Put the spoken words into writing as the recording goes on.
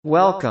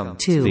Welcome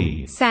to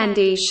the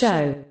Sandy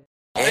Show.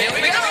 Here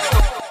we go!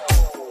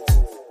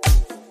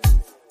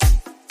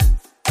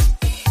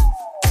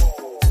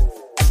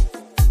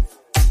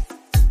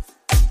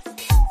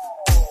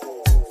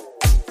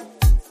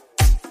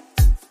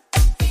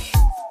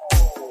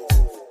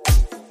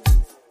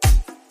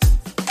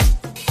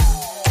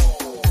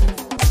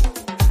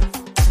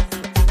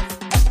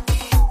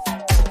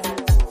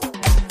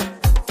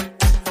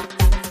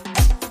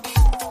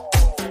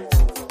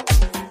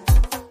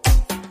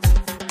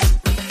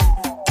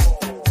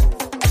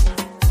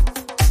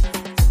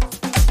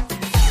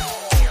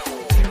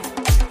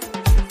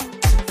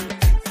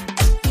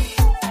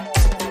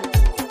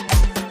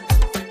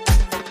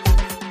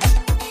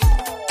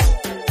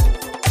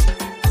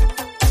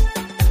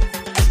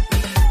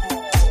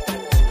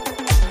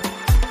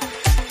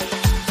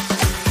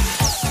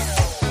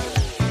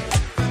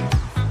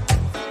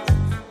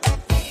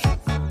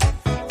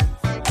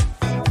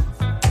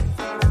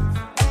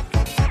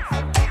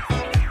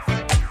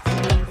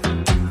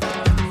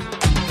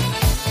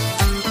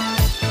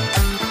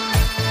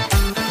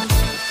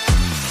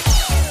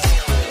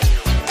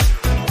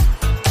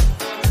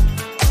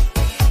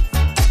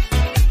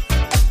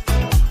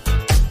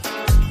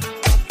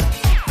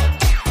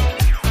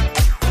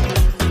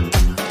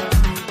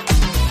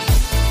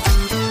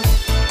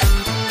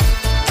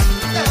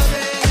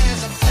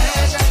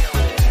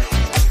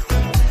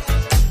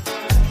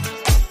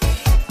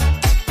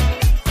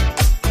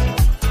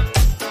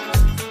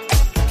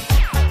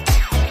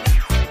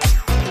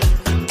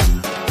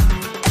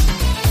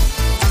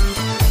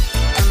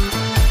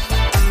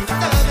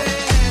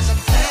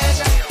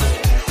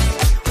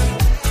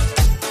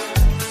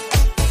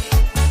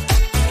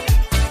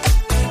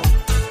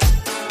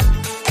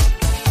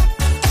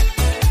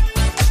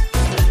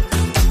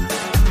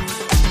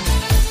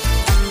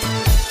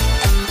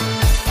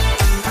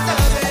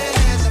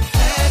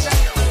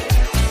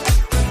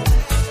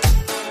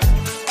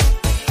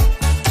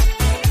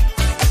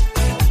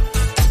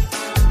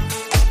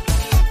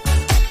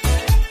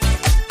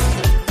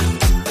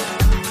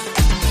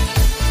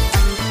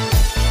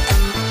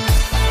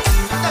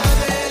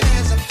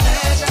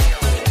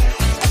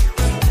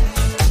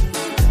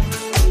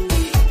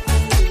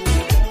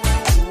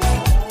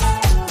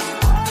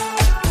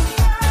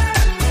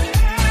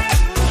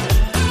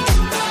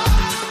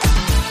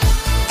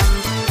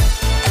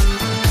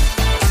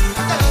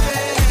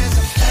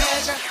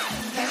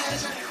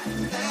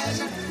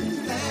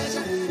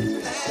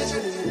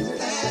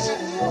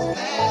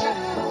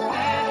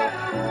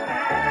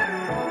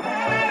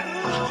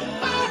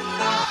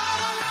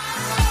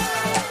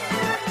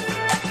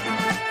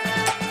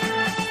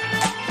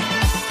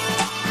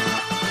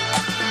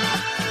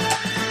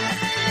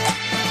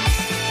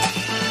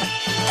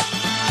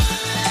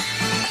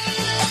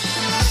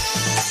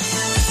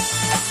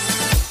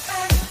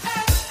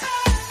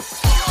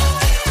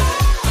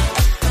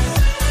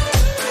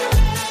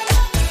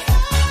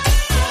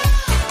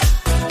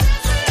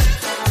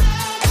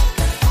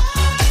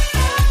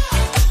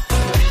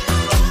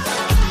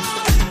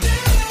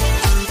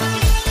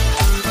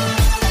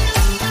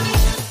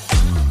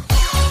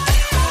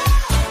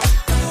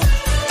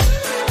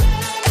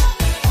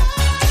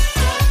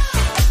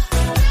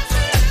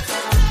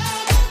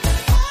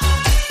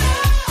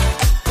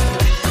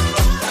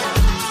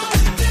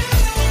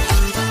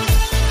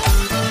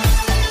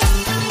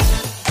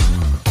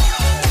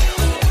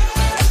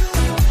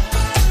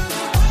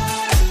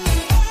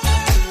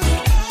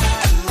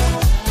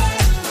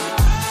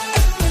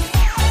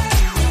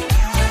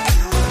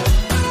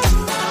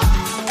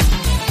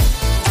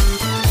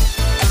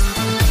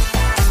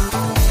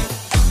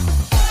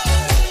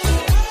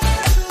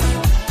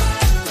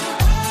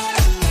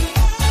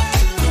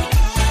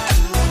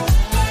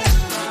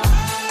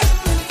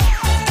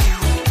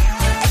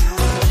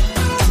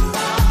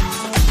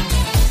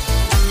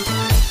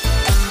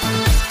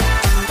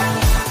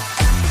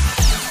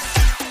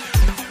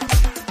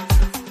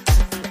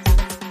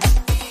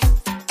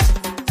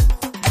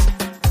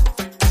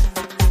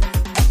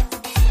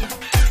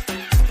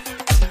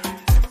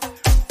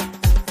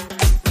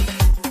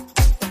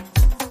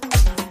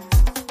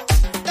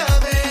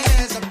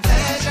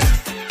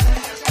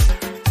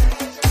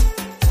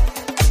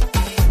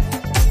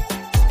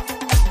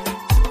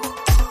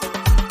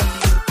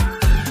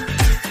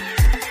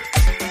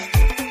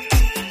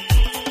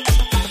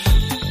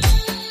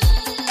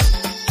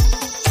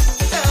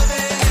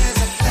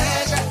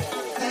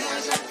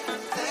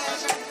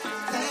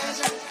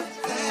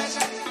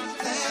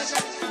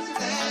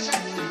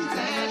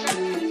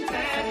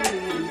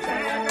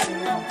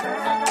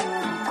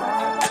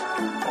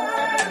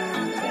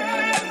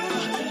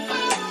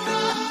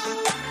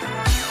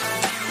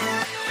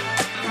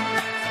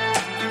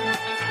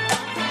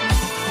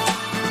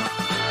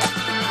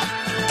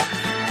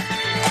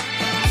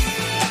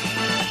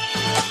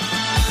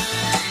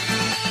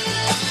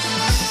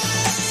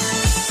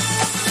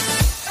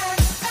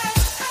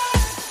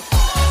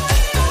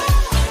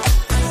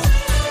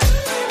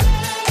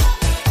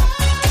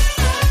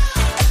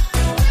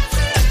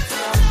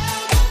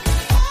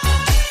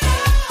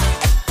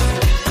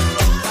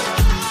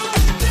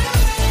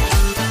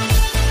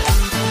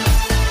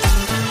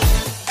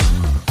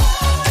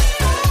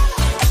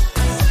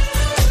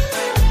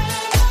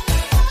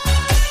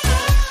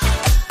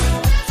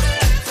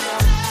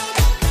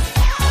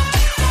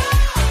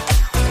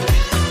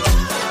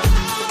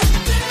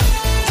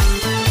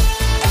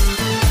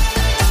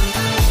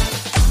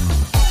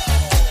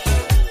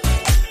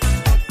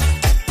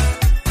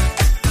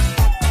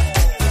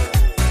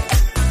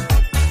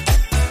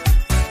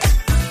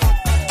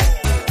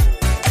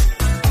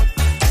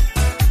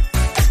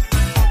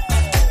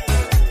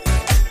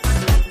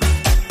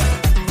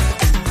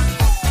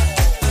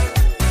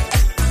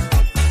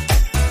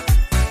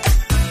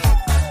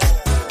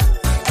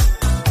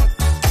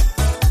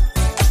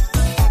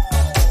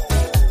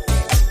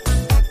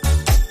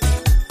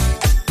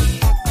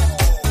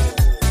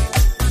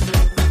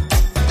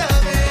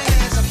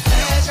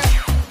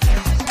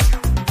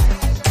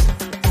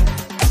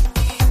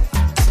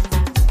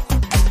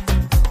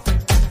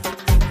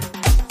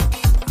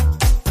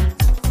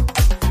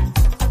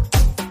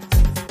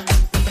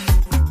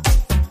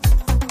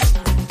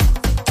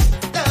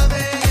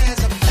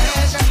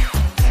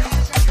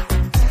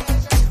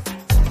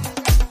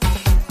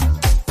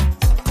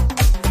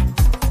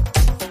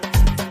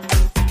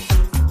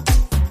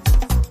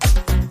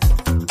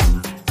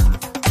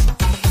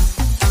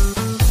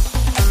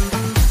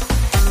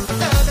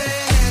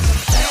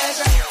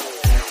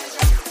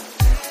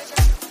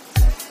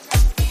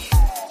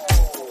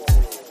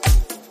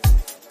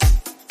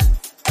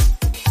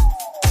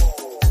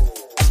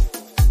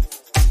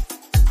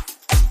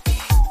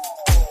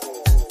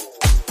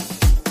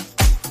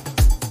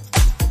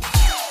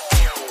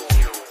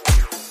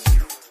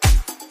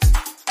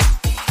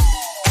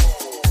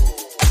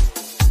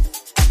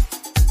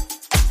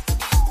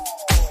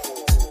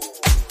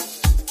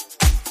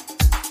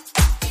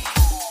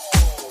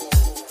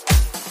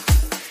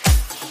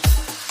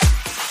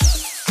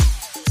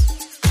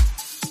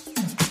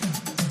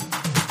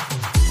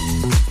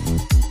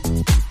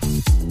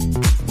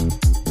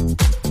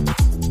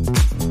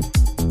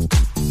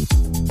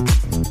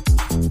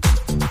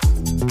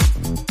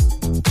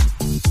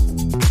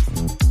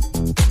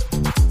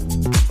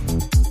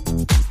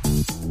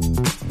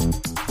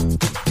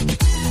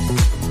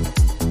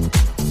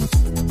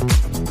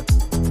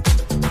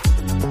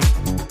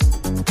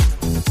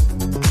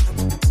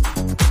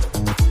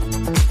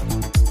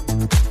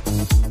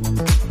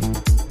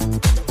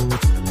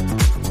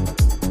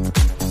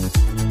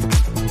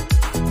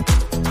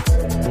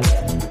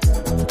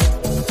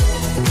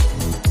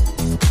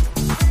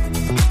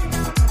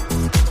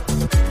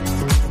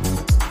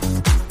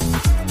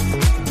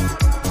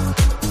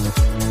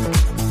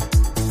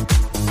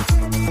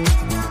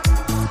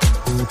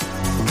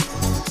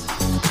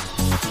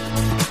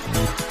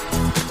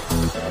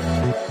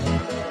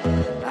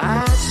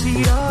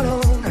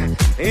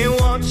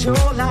 was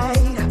your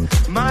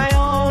light, my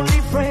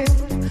only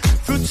friend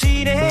through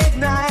teenage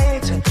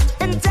night.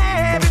 And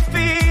every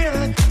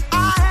feeling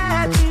I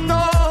had to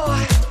know,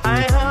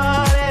 I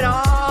heard it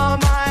on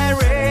my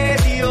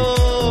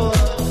radio.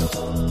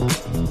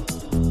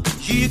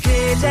 You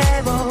gave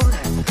them on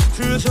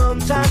through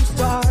sometimes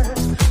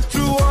stars,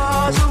 through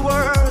walls of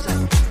words,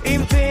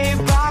 in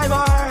paint by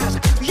bars.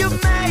 You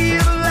made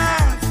them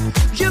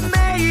laugh, you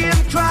made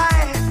them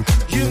cry,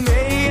 you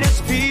made us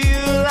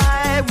feel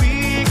like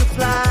we could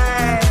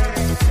fly.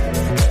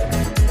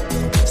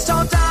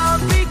 So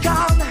don't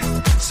become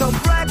some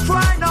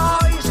break-cry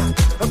noise,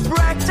 a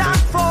breakdown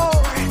for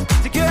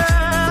the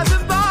girls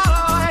and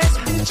boys.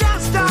 And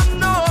just don't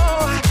know,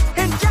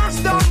 and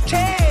just don't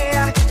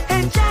care,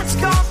 and just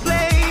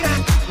complain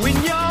when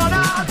you're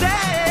not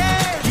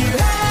there. You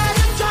had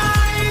the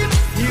time,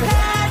 you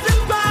had the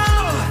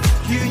power,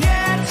 you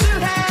yet to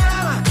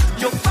have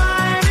your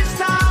finest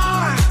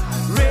hour.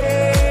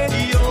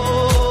 Radio,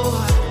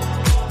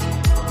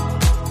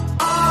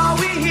 all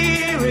we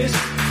hear is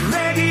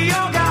Radio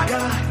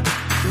Gaga,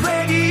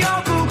 Radio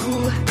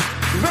Google,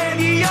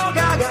 Radio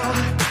Gaga.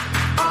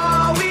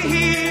 All we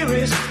hear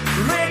is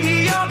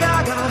Radio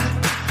Gaga,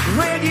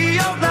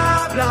 Radio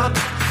blah blah.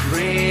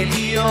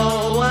 Radio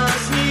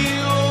was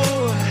new,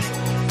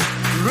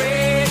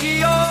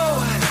 Radio,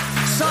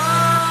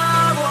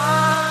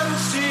 someone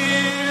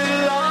still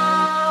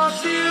loves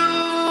you.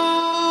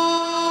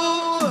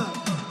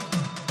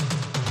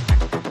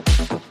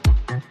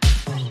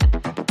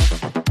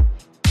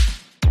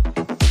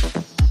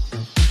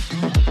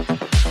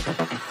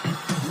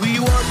 We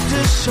watch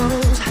the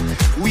shows,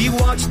 we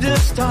watch the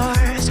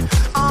stars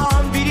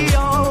on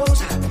videos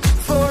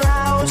for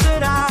hours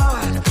and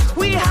hours.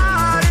 We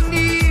hardly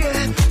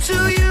need to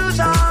use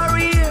our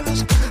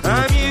ears.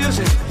 Our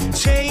music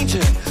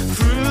changing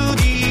through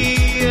the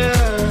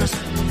years.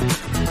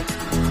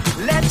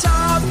 Let's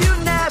hope you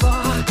never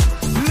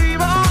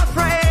leave our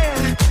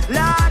friend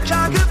like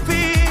I could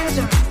be,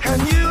 and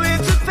you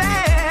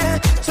interfere.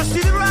 So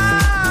stick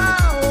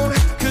around,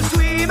 'cause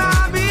we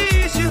might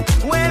miss you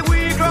when we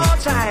grow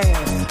tired.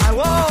 I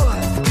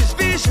want this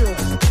vision.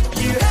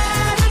 You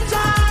had the time.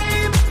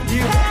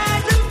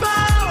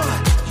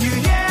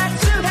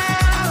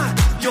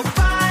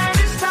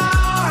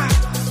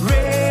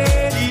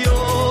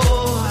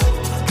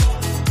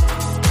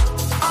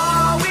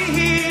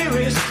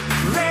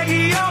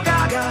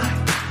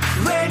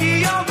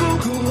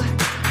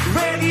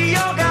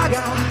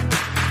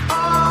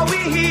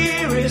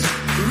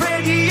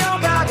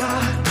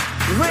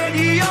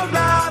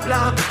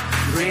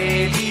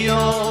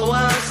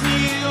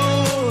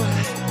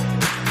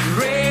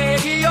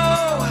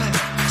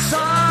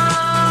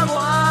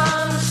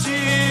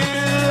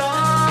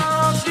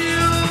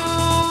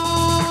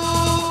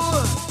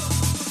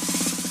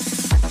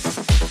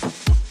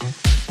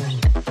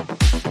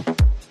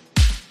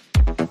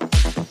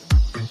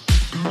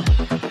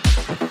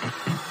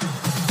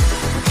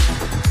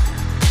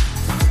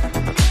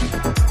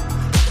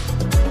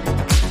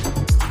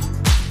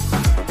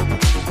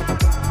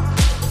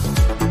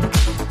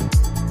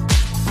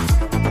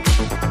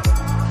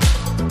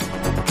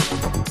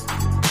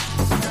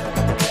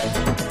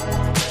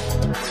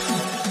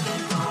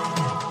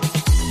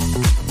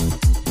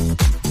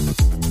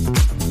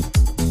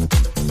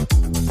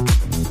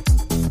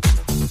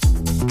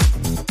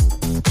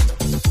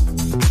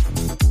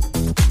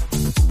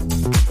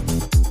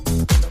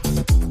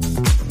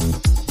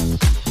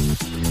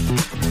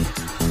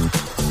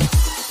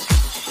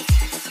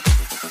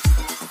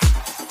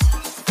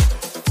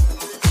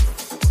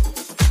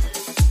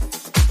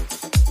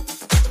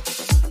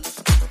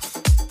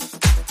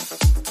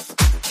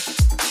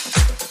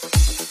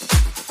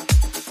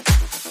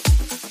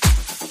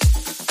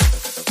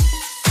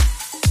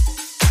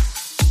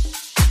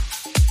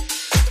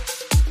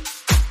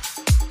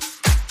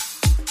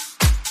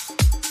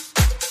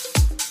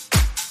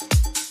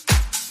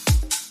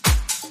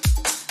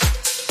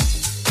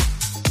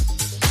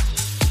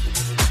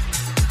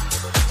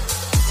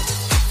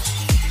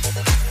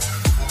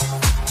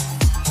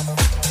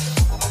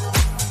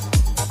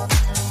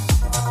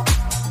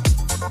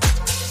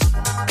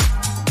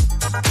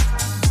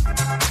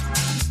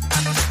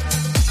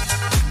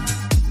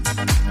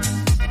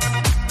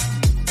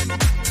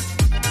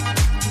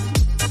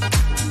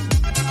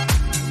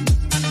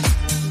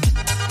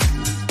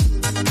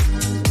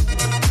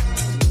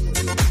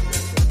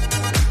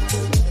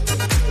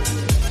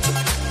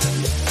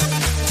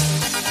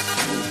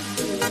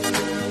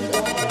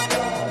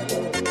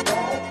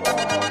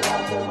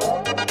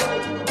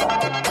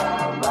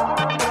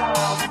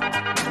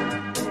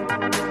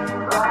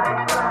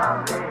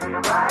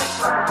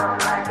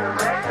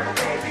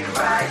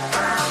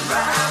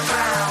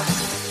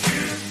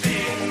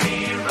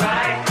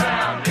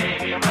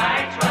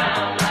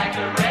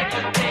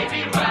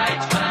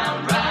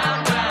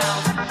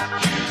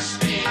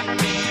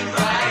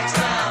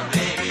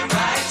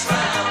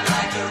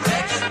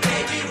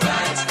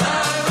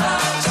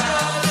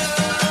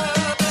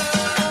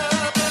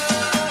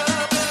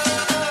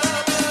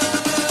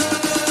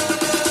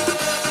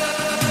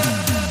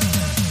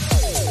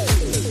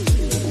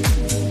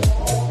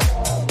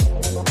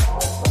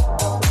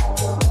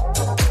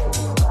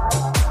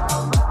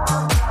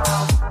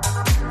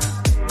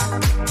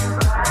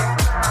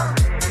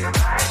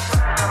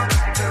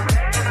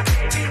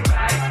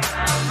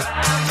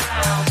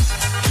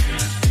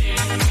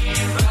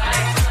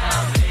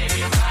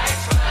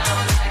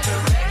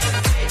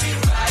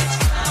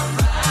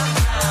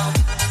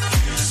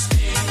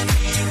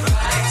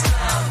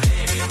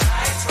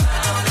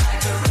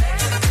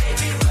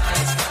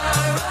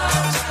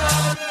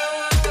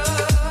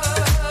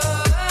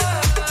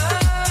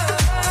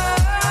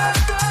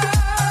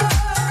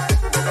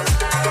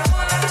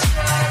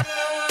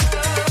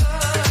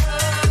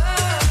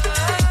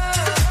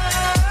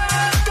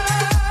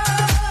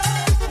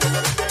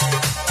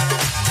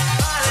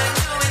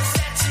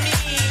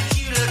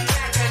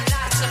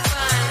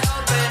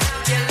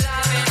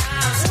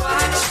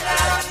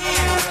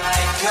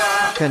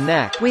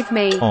 Connect with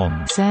me on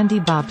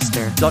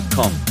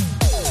sandybobster.com.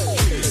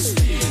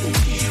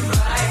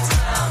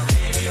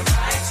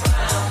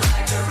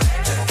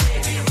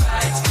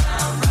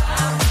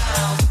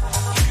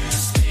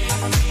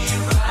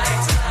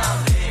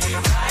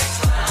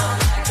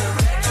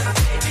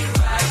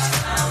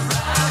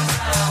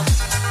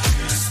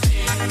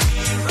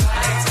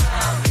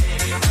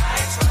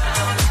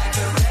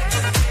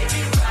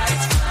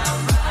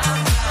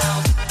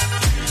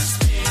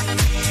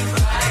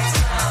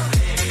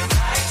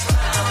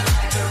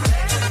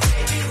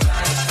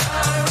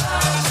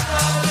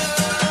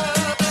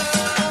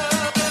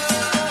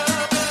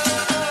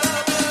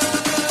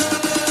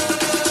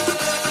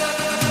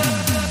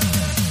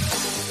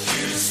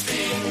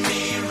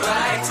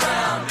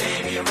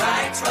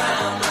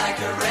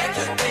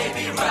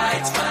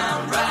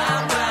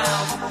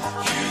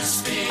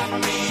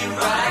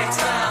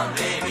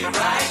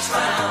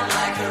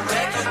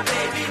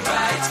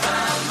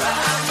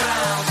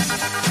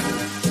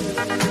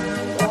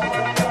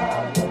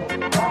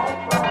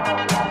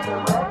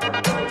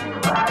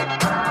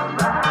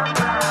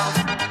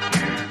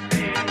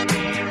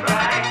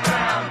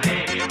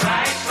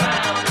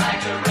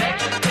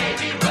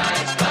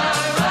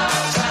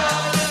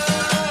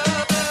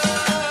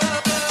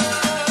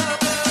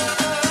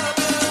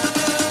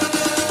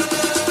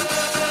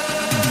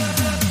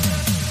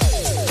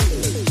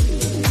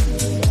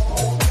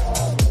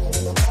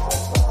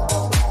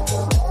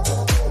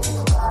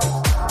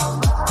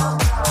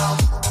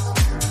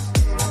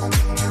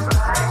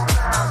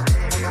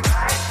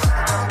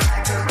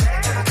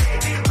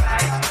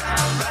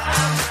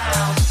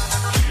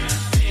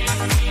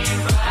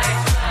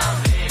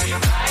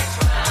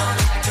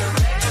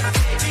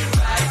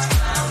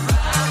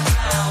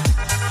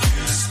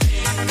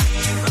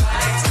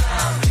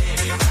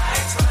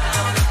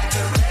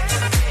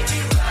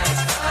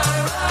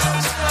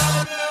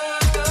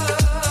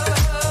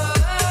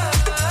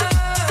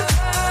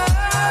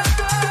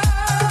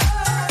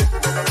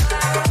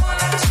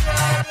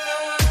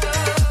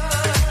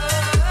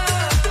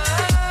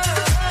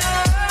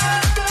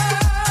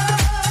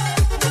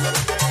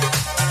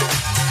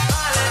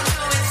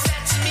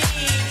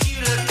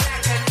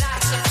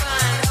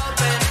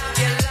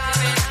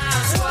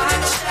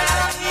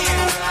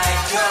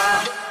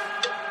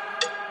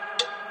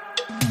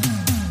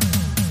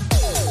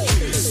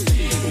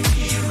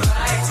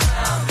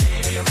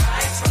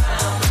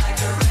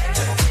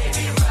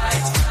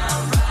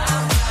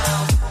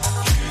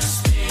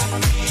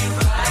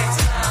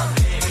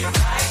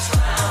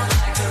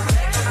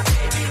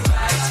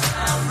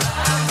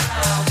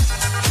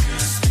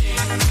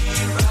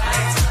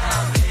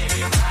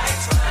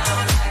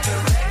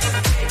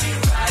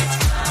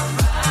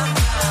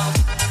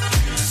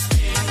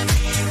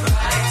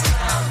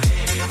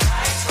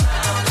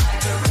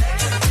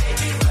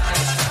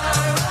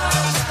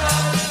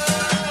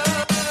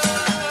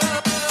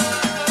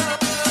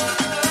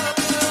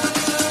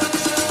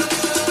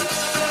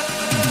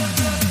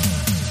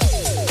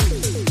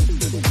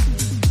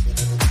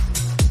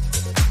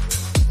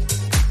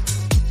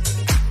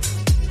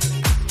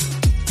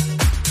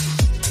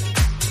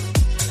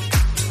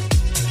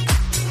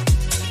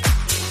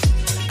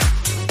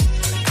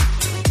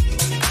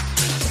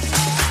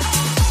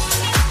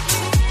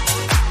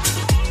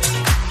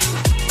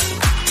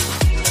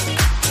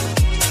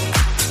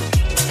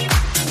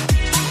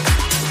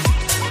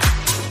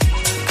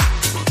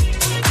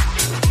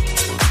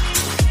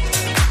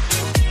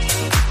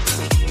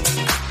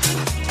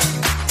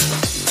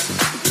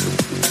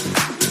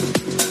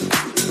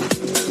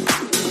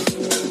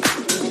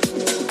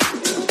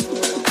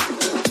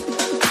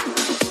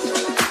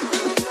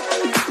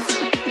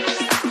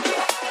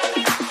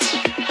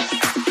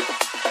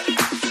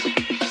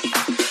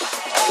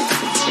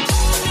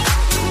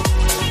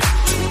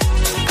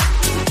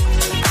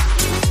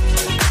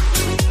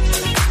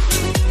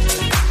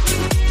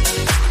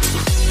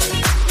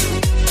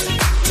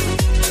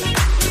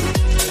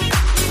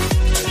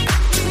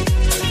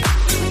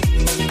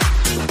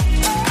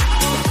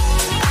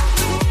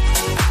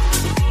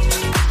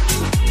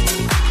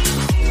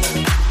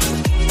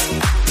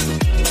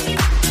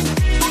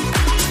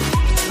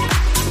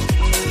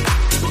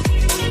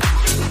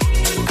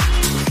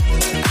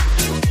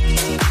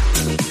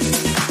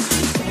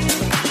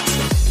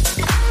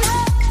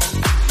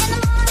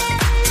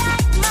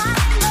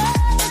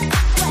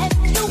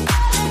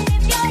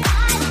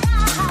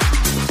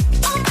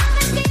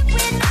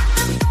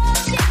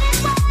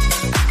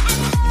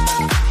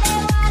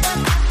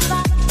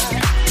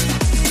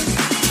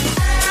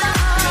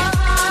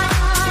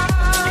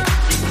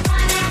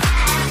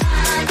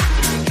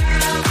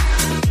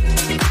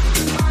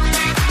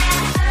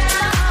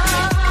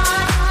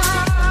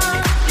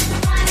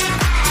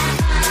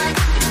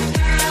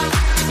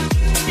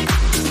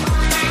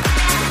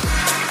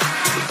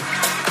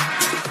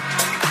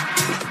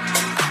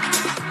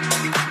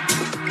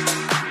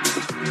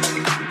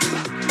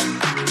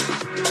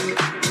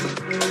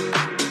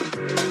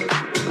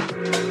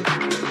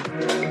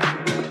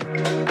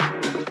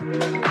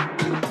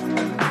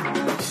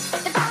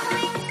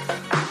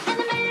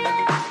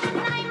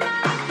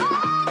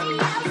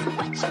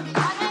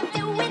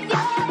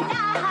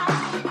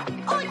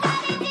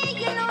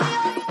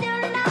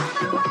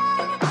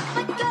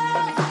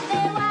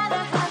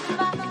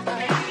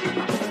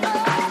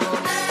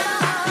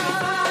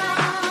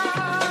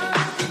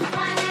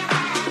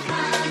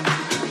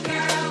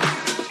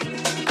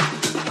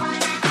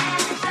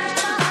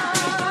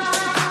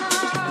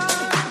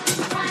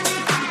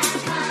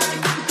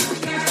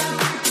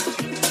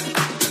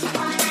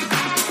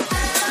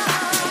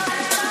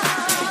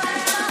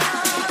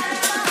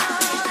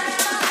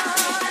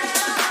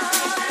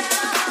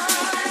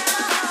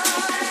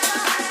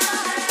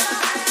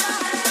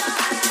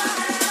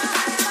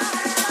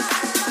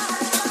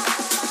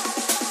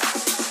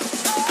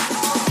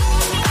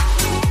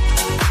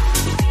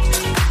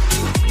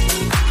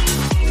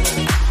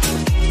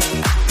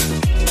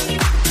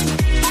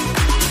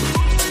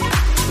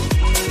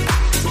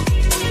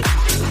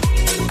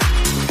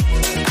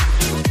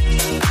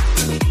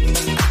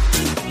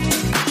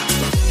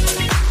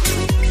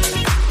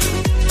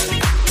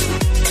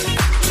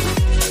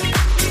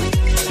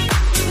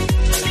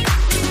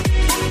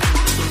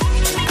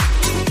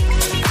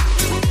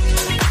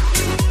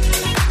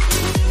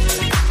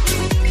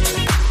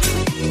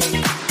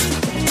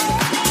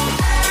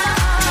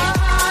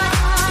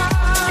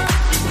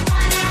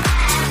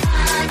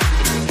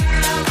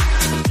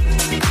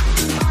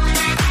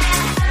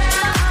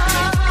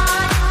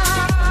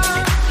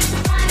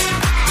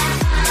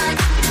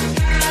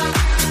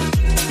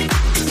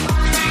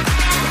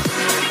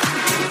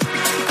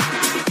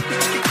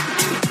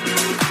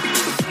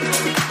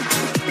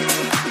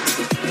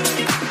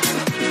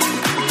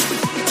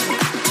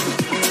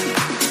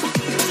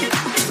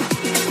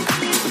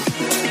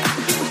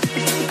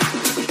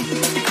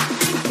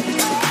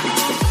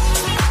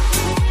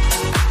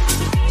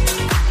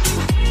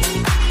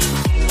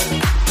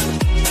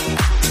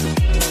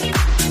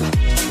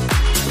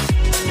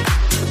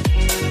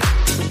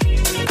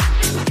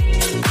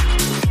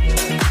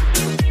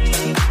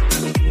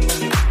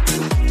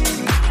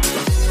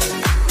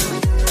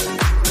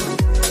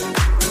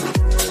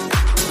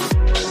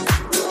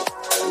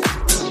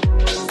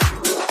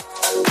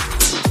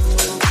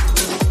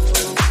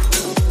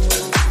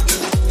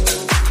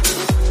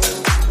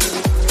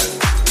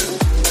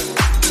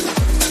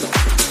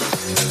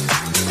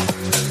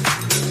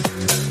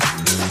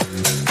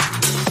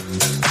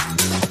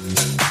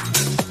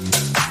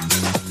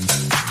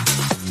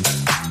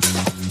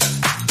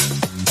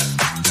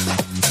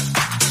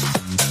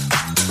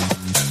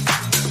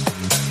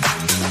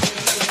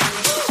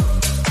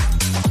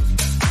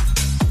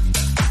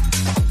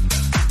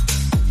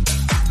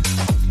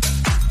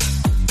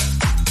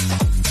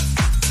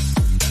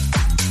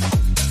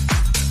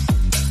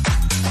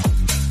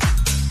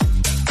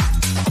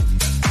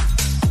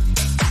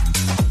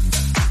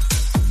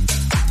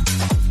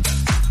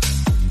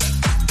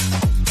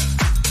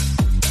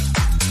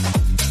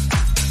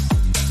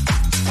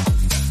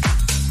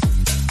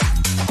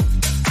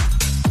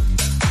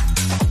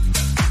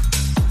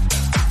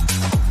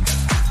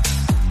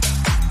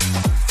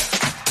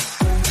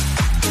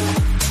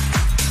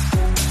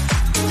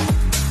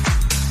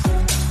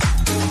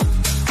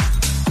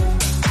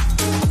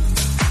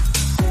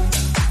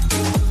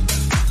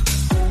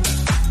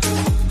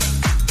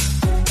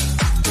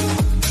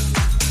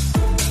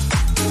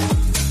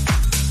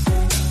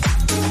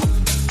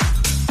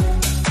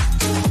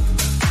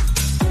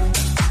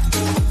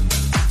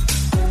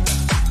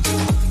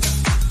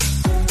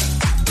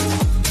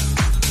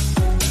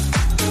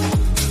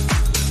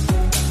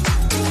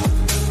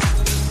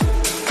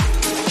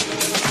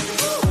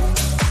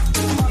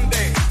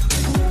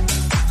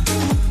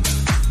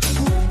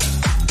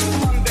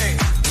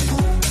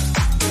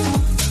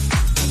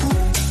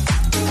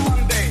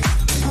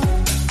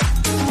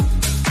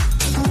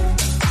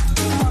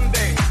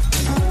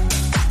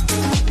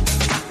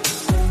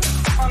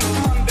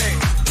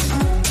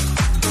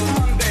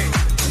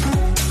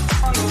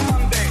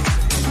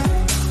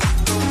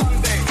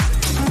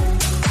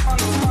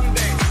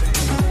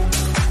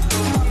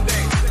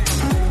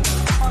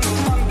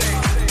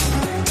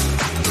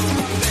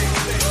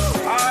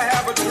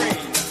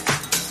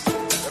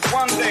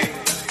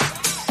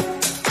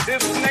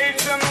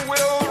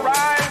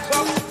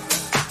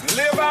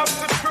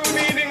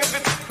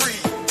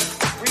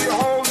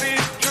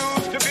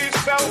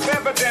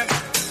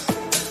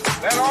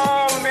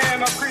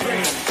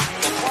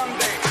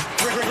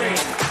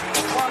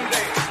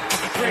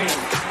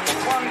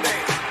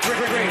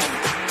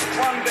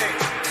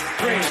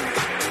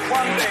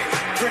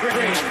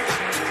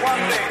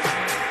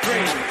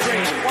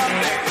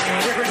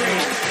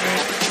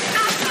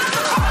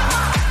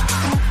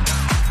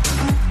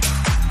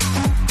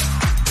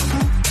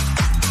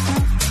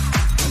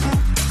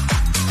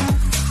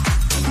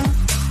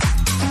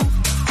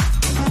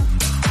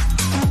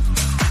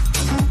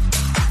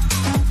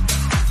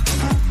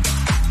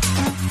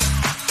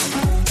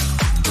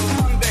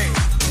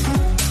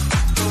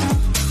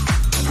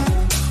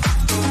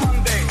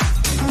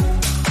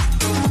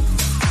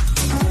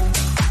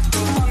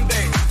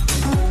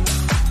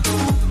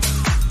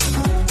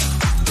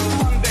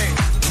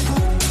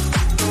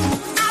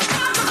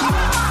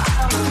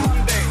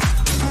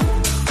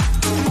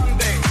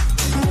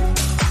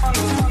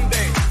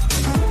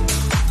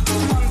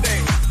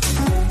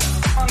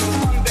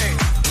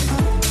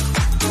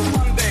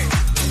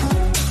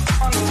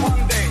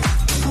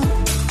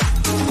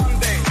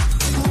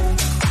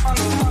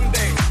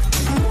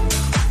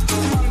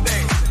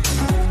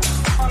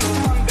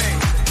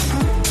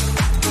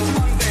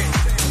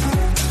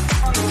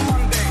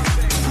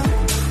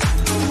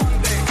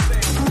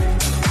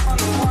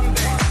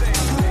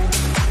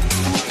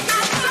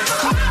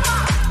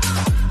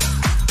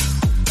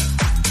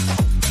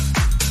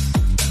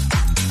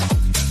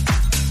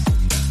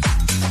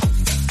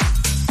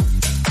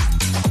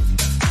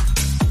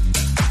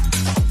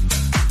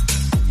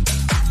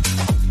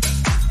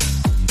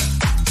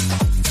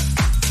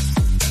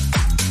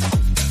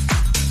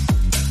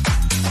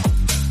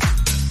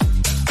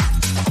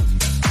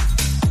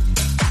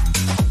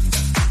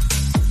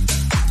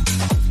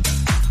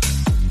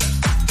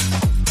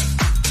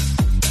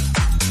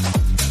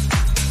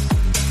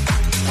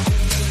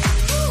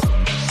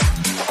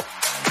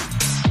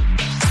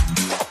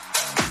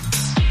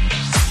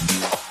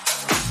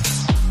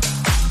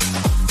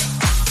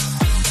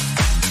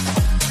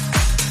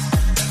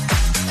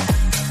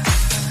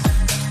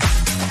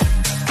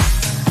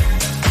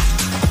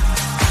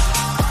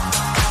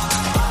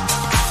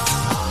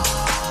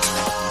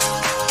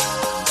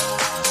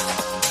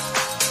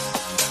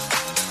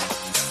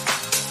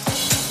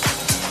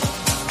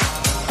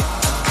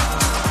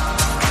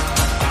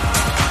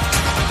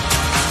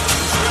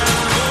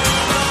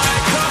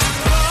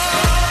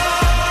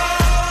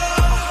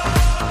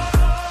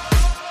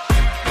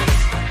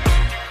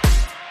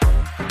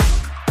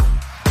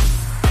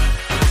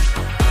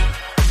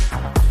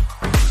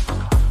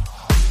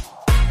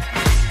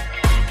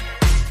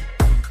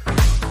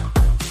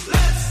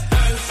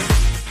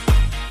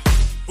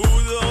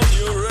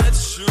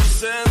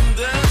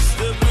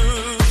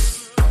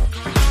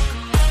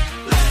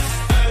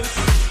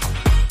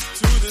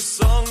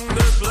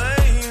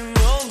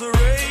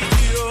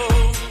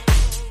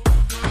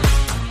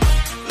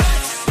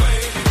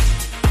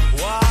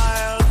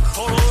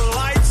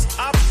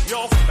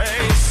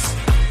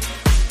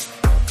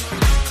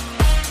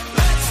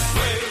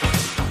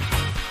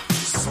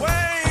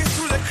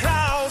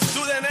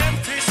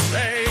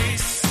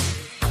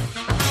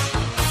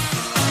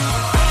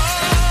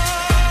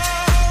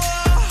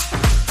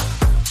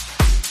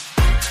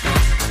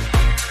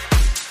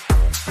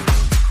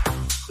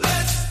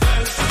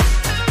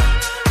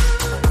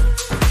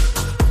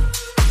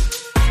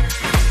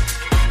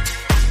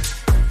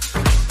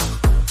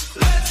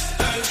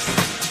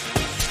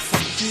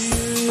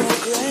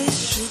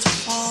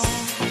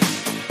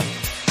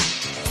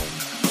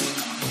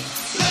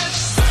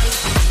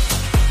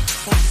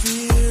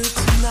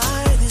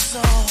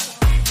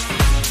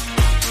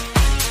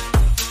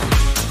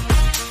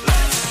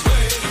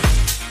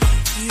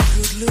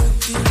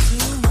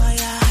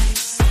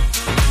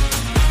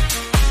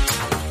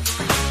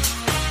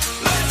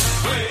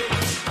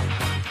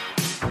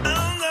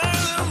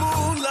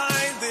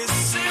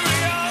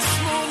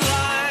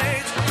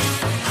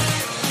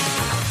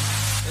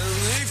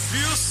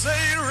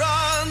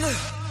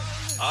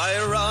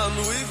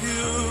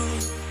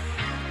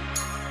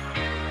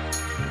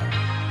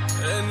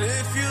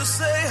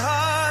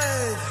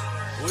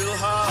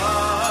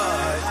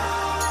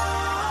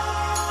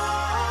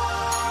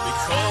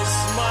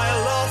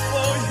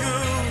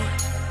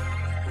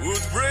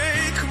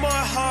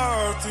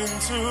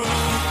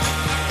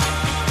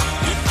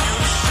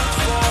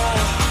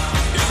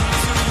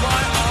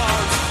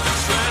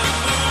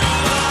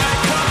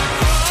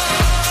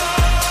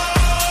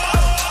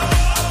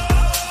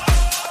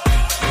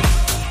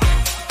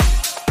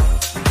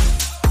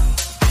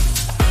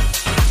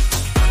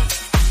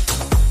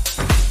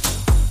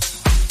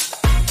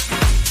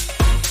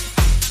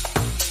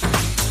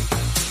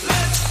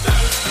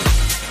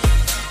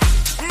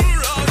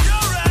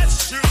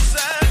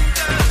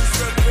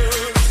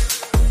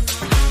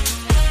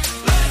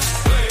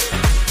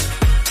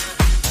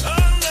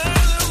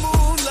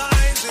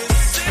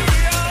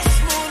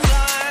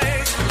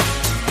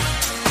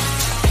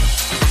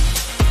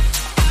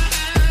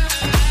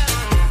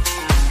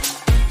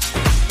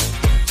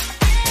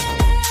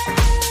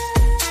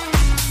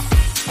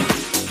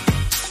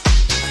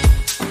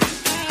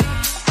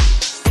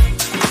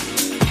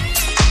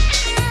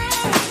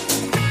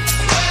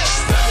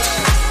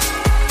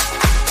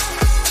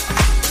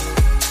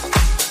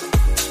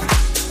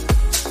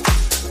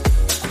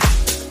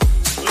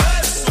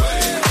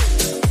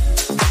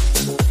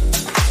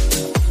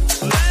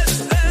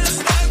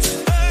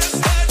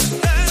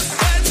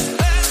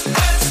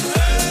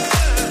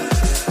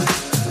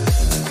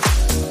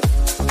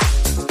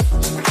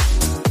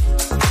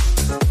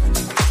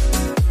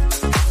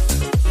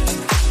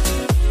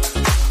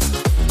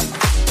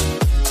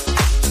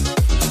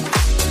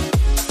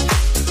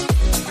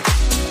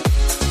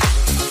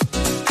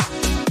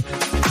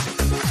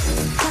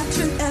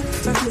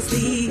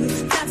 effortlessly.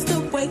 That's the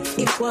way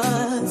it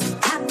was.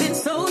 Happened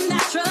so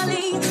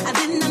naturally. I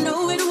did not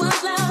know it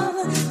was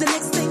love. The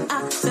next thing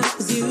I felt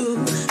was you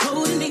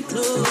holding me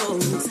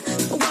close.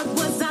 What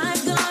was I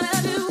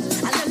gonna do?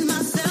 I let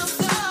myself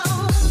go.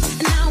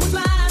 And now we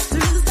fly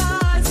through the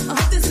stars. I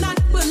hope this night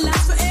will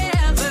last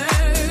forever.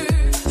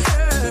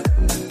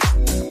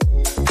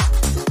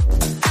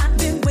 I've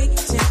been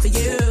waiting for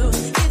you.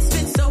 It's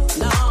been so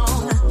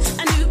long.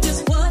 I knew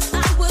just what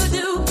I would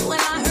do when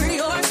I heard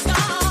your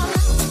song.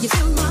 You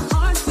filled my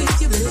heart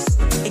with your bliss.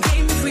 It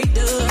gave me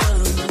freedom.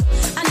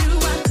 I knew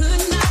I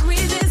could not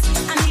resist.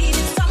 I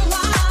needed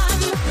someone.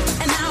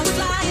 And now we're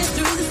flying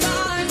through the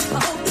stars. I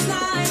hope this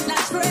night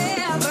lasts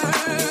forever.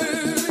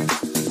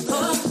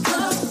 Oh,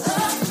 oh,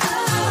 oh,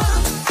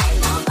 oh. Ain't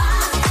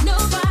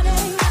nobody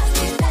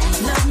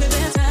loves me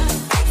better.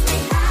 Makes me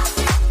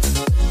happy.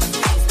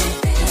 Makes me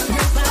feel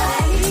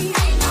nobody.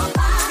 Ain't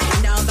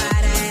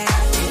nobody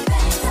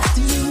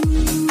do you.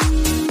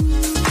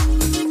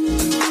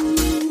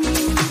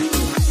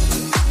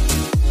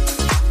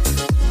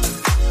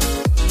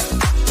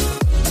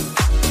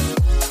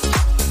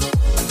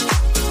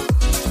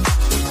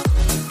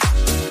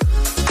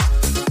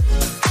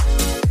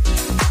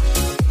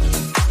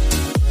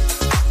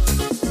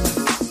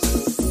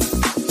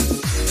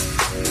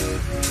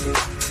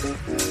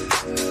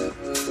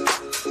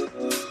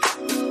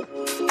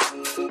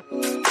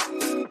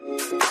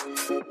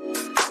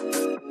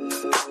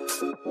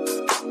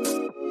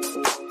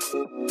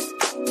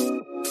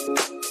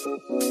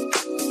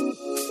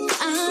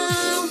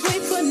 I'll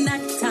wait for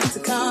nighttime to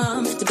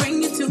come to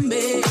bring you to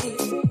me.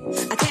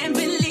 I can't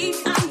believe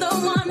I'm the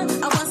one.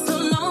 I was so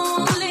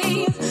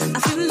lonely. I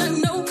feel like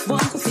no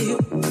one could feel.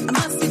 I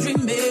must be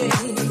dreaming.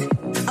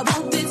 I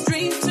want this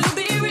dream to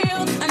be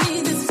real. I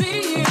need this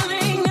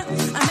feeling.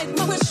 I make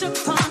my wish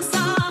upon a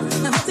star.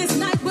 I hope this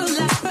night will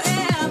last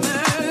forever.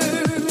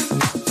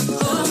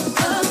 Oh,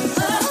 oh,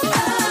 oh,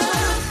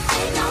 oh.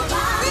 Ain't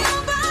nobody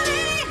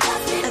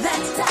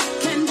that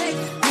can make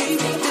me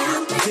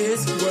feel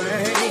this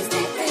way.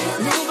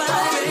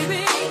 Nobody,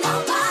 baby.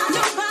 Nobody,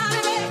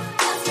 baby.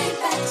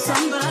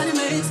 Somebody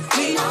makes me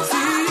feel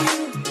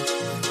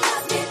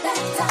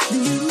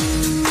you.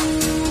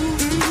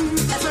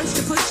 At first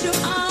you put your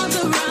arms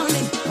around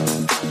me,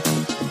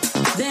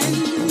 then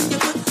you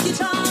put your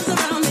charms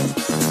around me.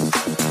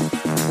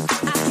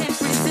 I can't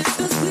resist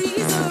the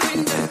squeeze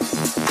surrender.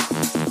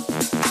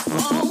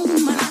 Oh,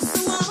 my life's so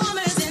warm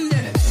and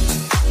tender.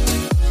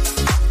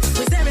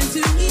 We're staring into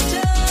each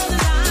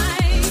other's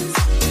eyes,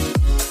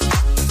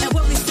 and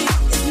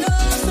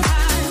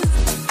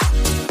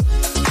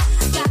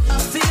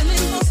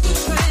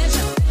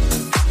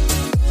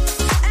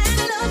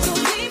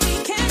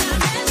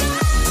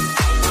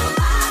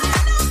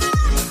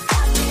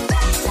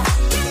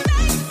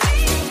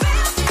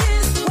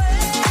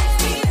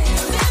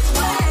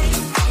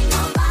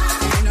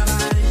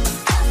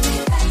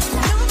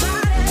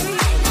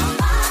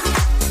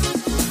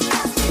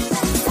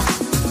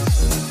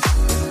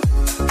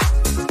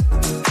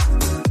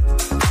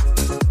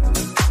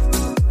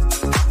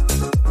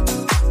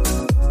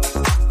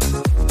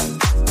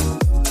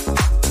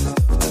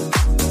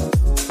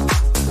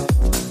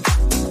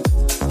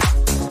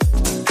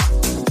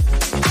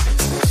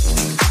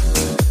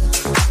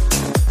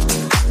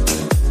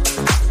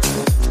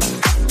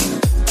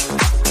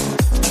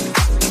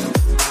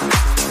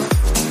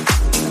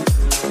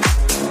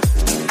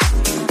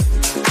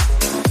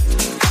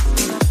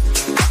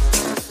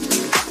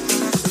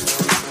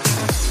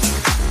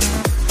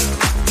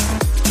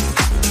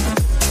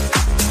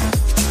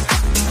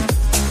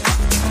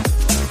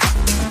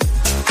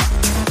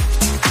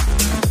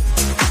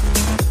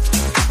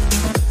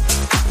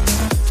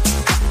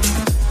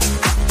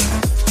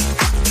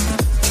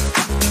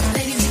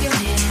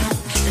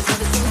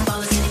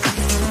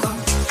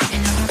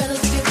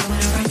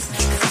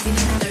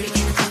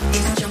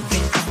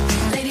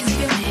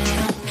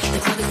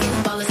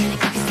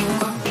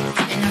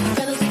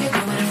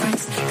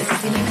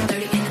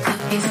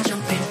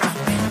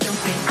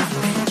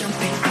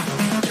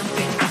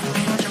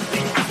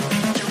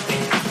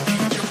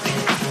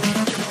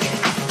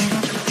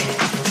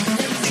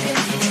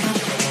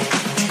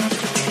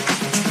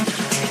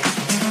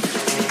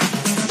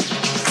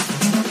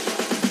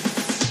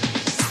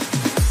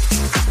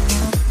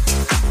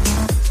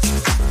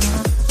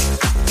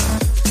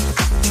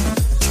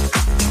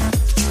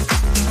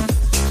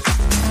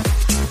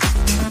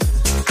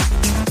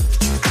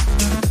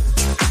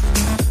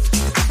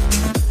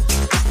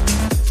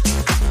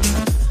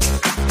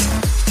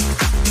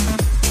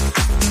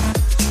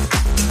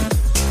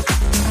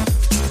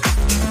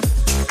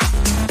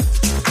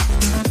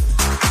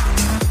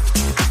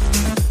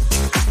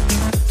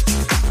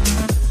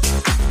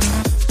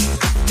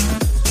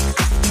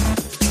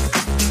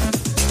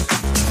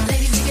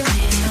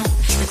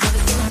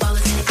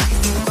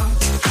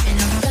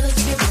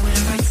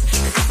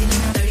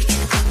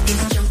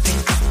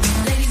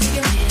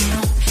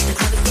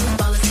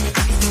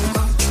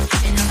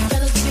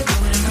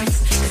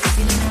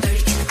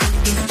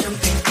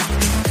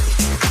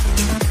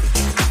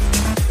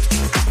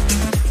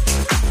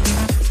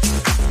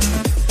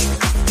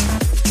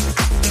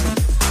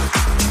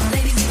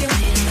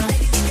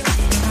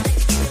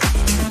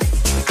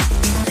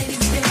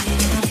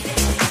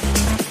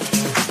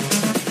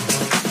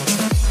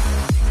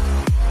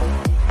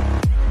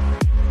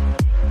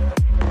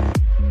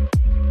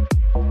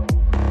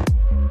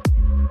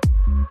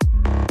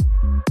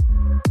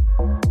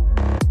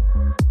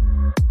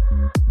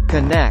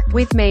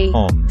with me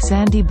on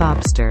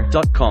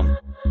sandybobster.com.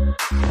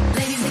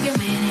 Ladies, take your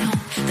man home.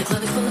 The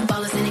club is full of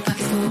ballers and their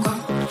pockets full of grown.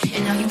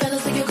 And now you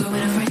fellas take your girl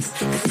with her friends.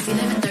 'Cause it's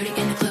 11:30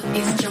 and the club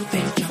is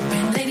jumping,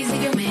 jumping. Ladies,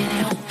 take your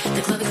man home.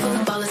 The club is full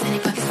of ballers and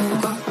their pockets full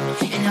of grown.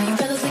 And now you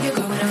fellas take your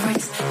girl with her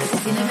friends. 'Cause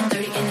it's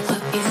 11:30 and the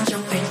club is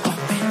jumping,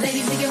 jumping.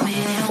 Ladies, take your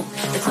man home.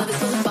 The club is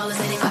full of ballers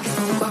and their pockets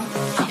full of grown.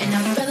 And now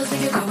you fellas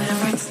take your girl with her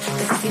friends.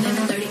 'Cause it's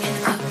 11:30 and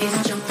the club is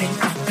jumping,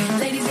 jumping.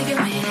 Ladies, take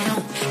your man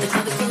home. The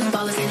club is full of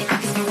ballers and their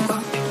pockets full of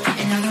grown.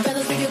 And now you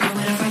fellas take your girl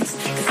with her friends.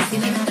 'Cause it's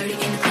 11:30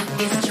 and the club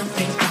is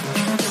jumping.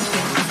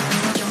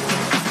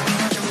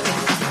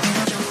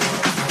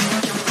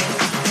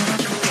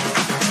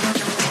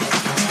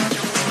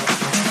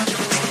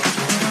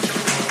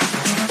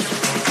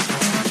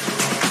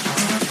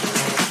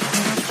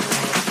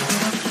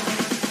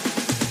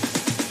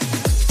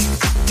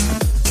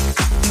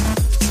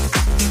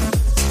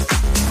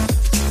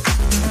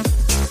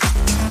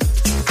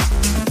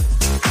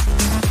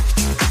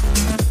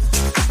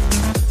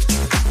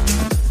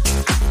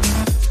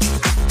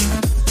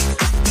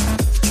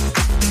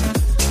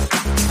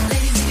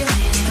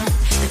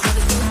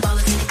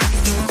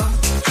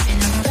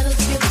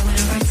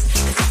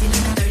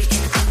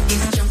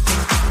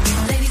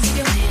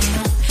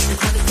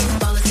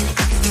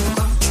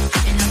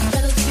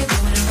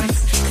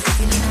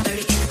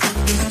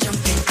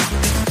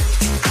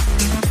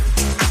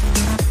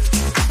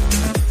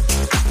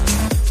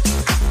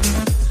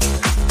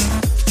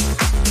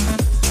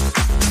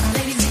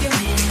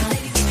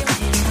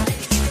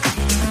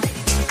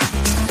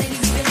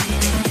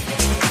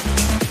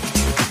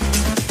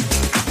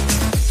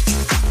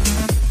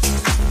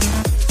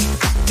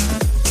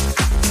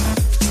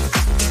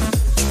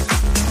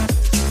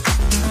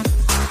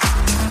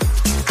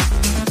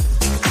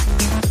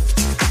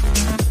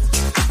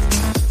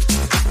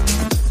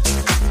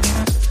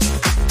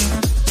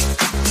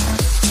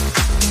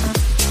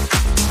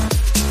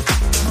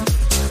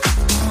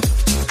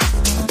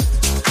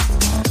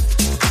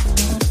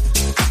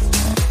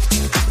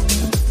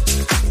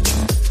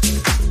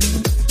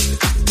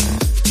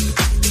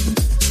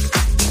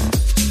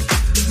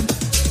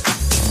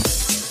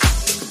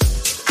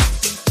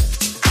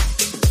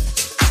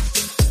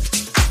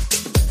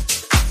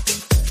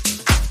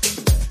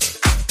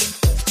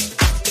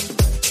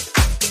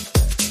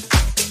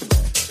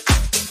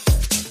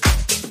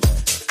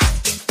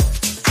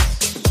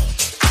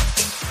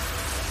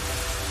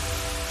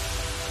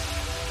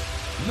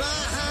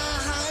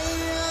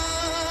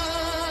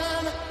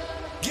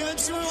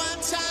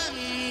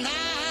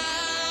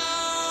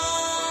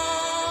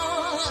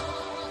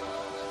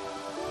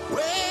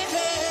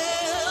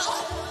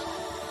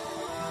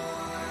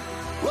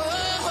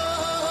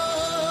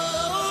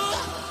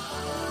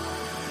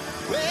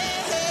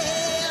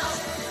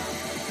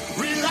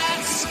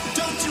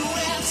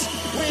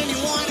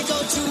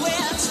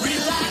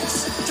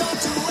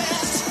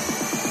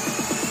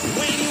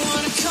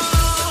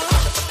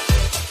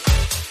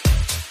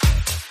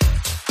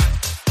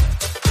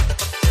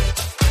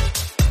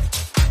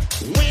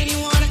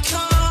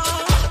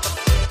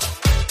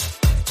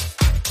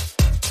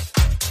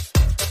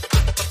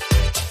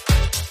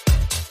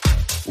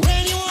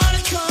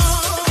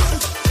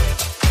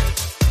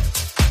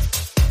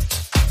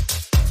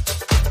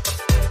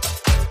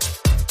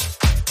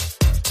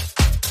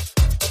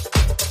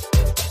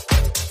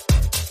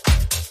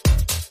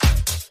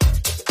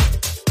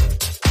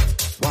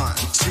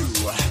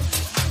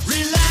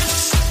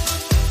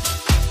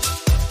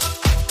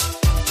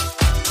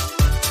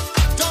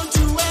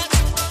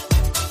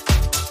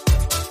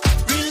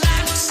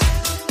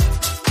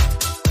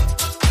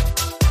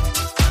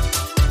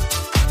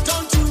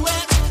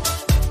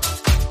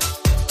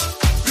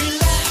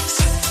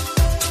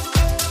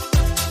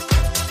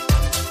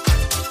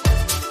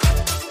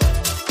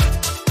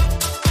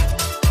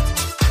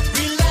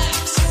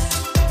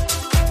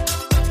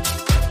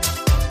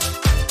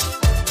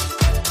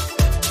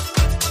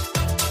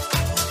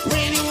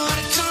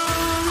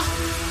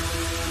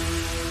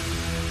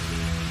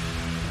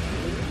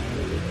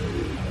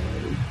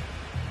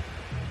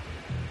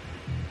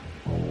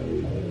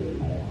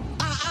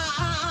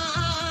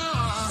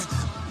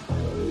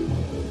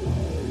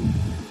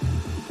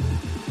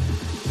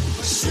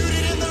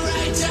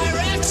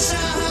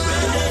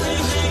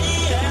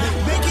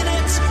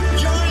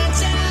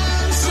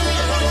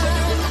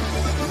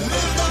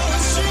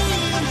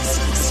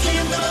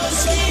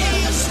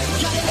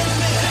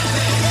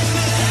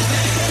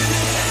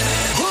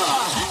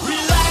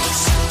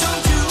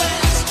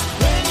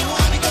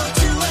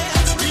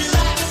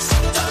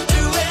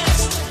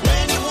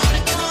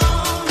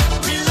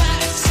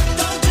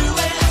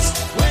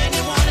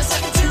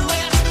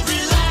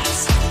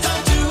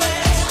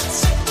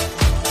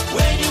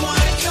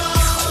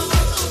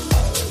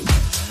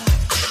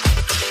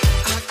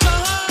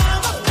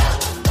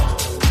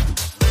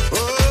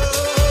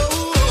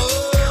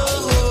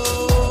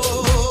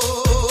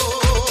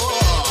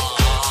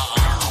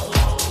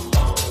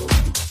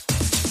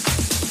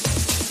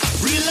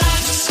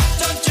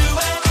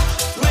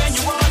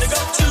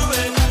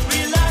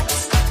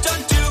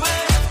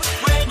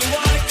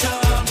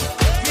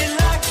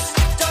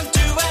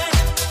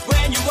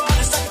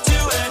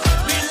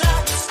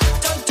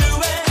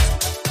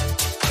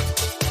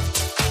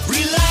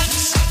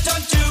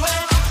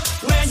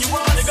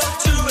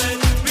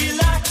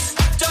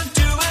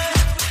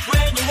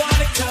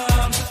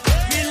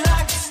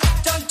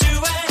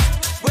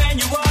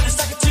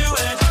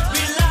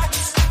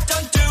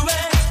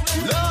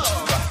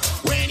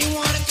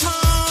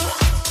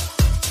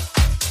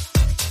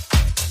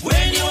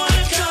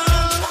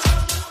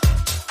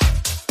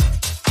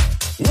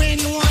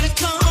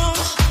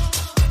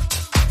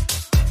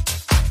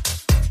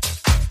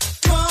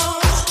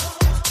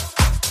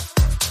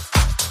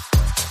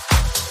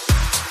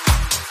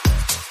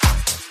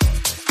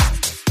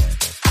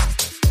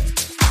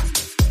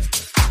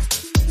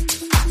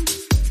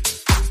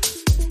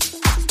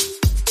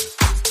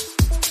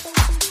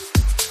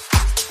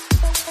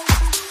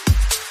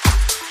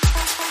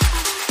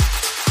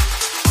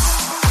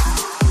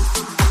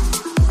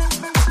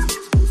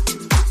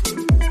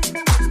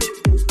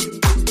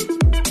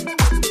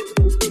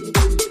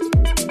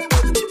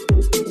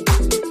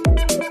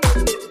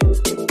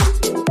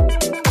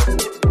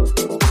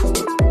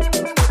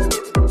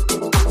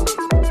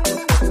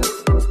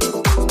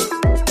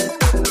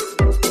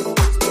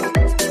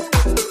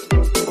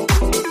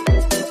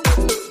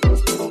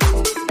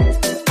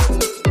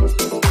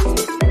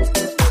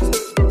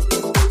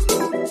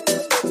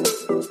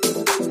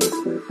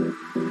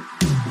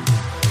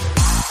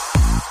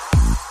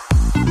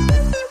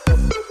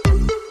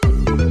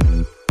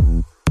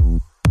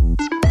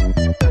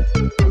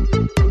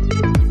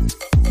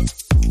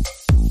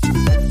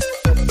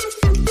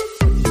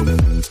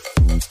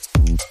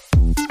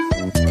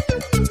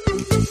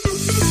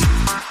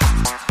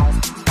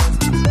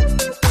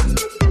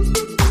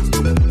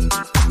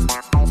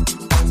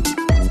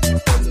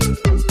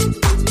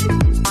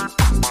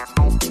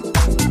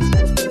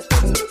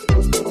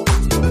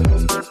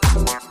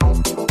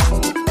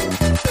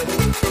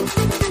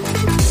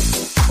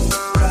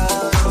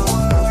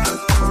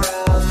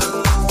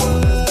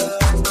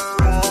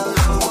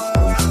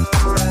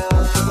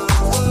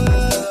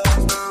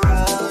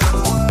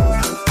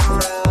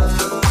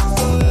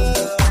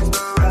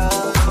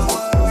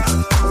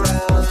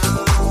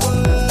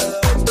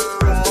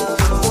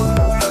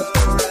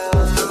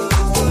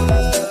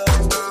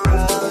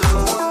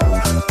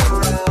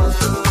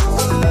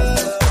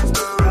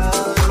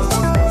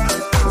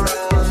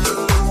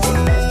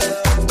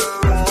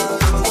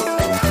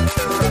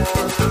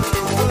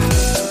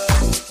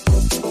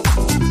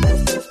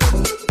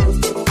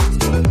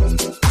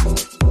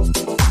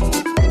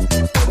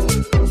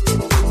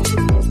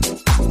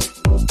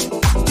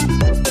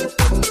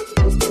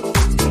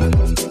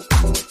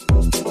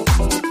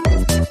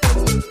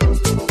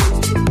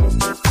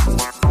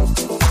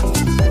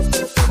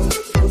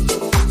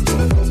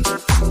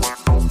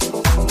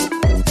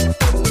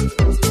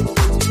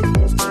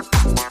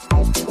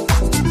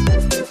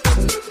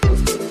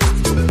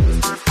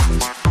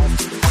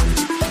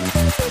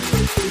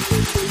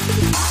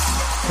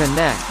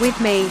 Connect with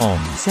me on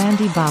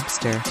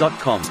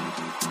sandybobster.com.